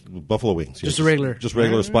like the buffalo wings. Just a regular. Just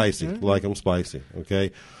regular spicy. Like them spicy,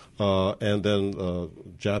 okay? And then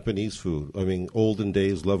Japanese food. I mean, olden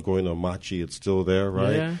days, love going to Machi. It's still there,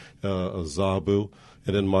 right? Yeah. Zabu.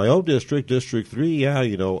 And in my own district, District 3,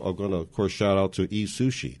 I'm going to, of course, shout out to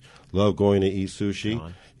E-Sushi. Love going to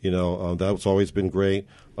E-Sushi. That's always been great.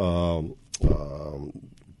 Tacos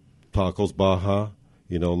Baja.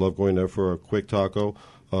 Love going there for a quick taco.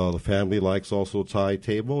 The family likes also Thai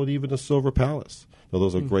Table and even the Silver Palace. Now,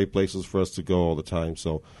 those are great places for us to go all the time.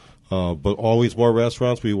 So, but always more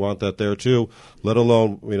restaurants. We want that there too. Let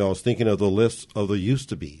alone, I was thinking of the list of the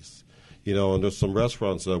used-to-bes. And there's some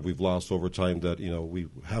restaurants that we've lost over time that, we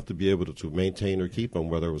have to be able to maintain or keep them,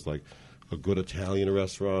 whether it was like a good Italian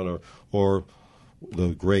restaurant or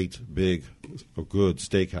the great, big, or good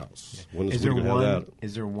steakhouse. When Is we gonna have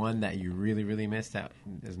that? there one that you really, really missed that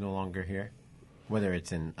is no longer here? Whether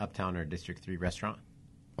it's in Uptown or District 3 restaurant?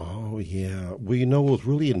 Oh, yeah. Well, what was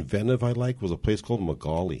really inventive I like was a place called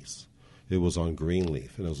Magali's. It was on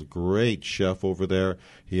Greenleaf, and it was a great chef over there.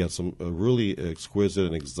 He had some really exquisite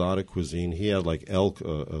and exotic cuisine. He had like elk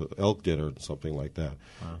dinner and something like that.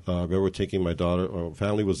 Wow. I remember taking my daughter,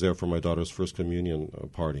 family was there for my daughter's first communion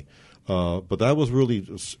party. But that was really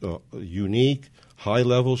unique,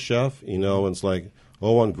 high-level chef, and it's like,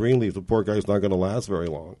 on Greenleaf, the poor guy's not going to last very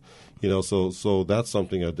long. So that's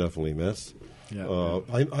something I definitely miss. Yeah.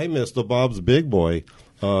 I miss the Bob's Big Boy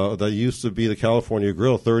that used to be the California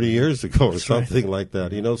Grill 30 years ago or something like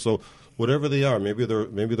that. So whatever they are, maybe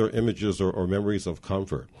they're images or memories of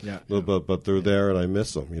comfort. Yeah. But they're there and I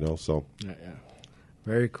miss them. So. Yeah.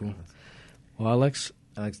 Very cool. Well, Alex,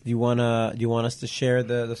 do you want us to share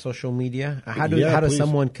the social media? How does please.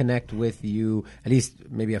 someone connect with you? At least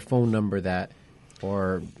maybe a phone number that.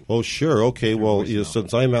 Oh, sure. Okay. Well,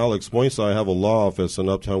 since I'm Alex Moisa, I have a law office in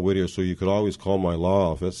Uptown Whittier, so you could always call my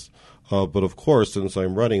law office. But, of course, since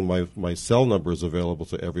I'm running, my cell number is available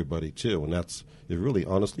to everybody, too. And that's really,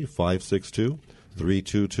 honestly,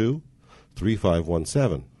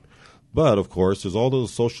 562-322-3517. But, of course, there's all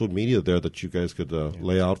those social media there that you guys could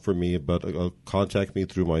lay out for me. But contact me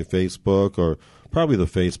through my Facebook or probably the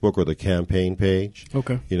Facebook or the campaign page.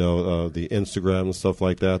 Okay. The Instagram and stuff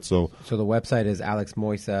like that. So the website is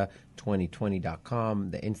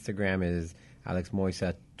alexmoisa2020.com. The Instagram is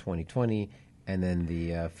alexmoisa2020. And then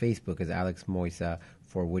the Facebook is Alex Moisa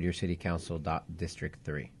for Whittier City Council District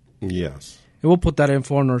 3. Yes. And we'll put that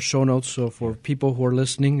info in our show notes. So for people who are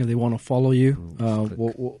listening and they want to follow you,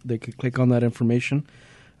 they could click on that information.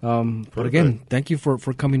 But again, thank you for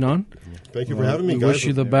coming on. Thank you for having me, we guys. wish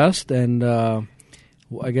you the best. And I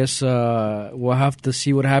guess we'll have to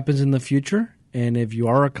see what happens in the future. And if you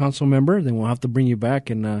are a council member, then we'll have to bring you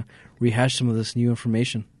back and rehash some of this new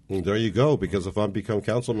information. And there you go, because if I become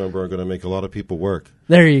council member, I'm going to make a lot of people work.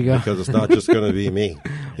 There you go. Because it's not just going to be me.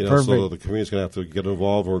 Perfect. So the community's going to have to get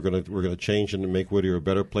involved. We're going to change and make Whittier a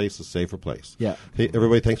better place, a safer place. Yeah. Hey,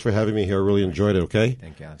 everybody, thanks for having me here. I really enjoyed it, okay?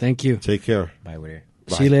 Thank you. Thank you. Take care. Bye, Whittier.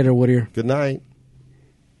 See you later, Whittier. Good night.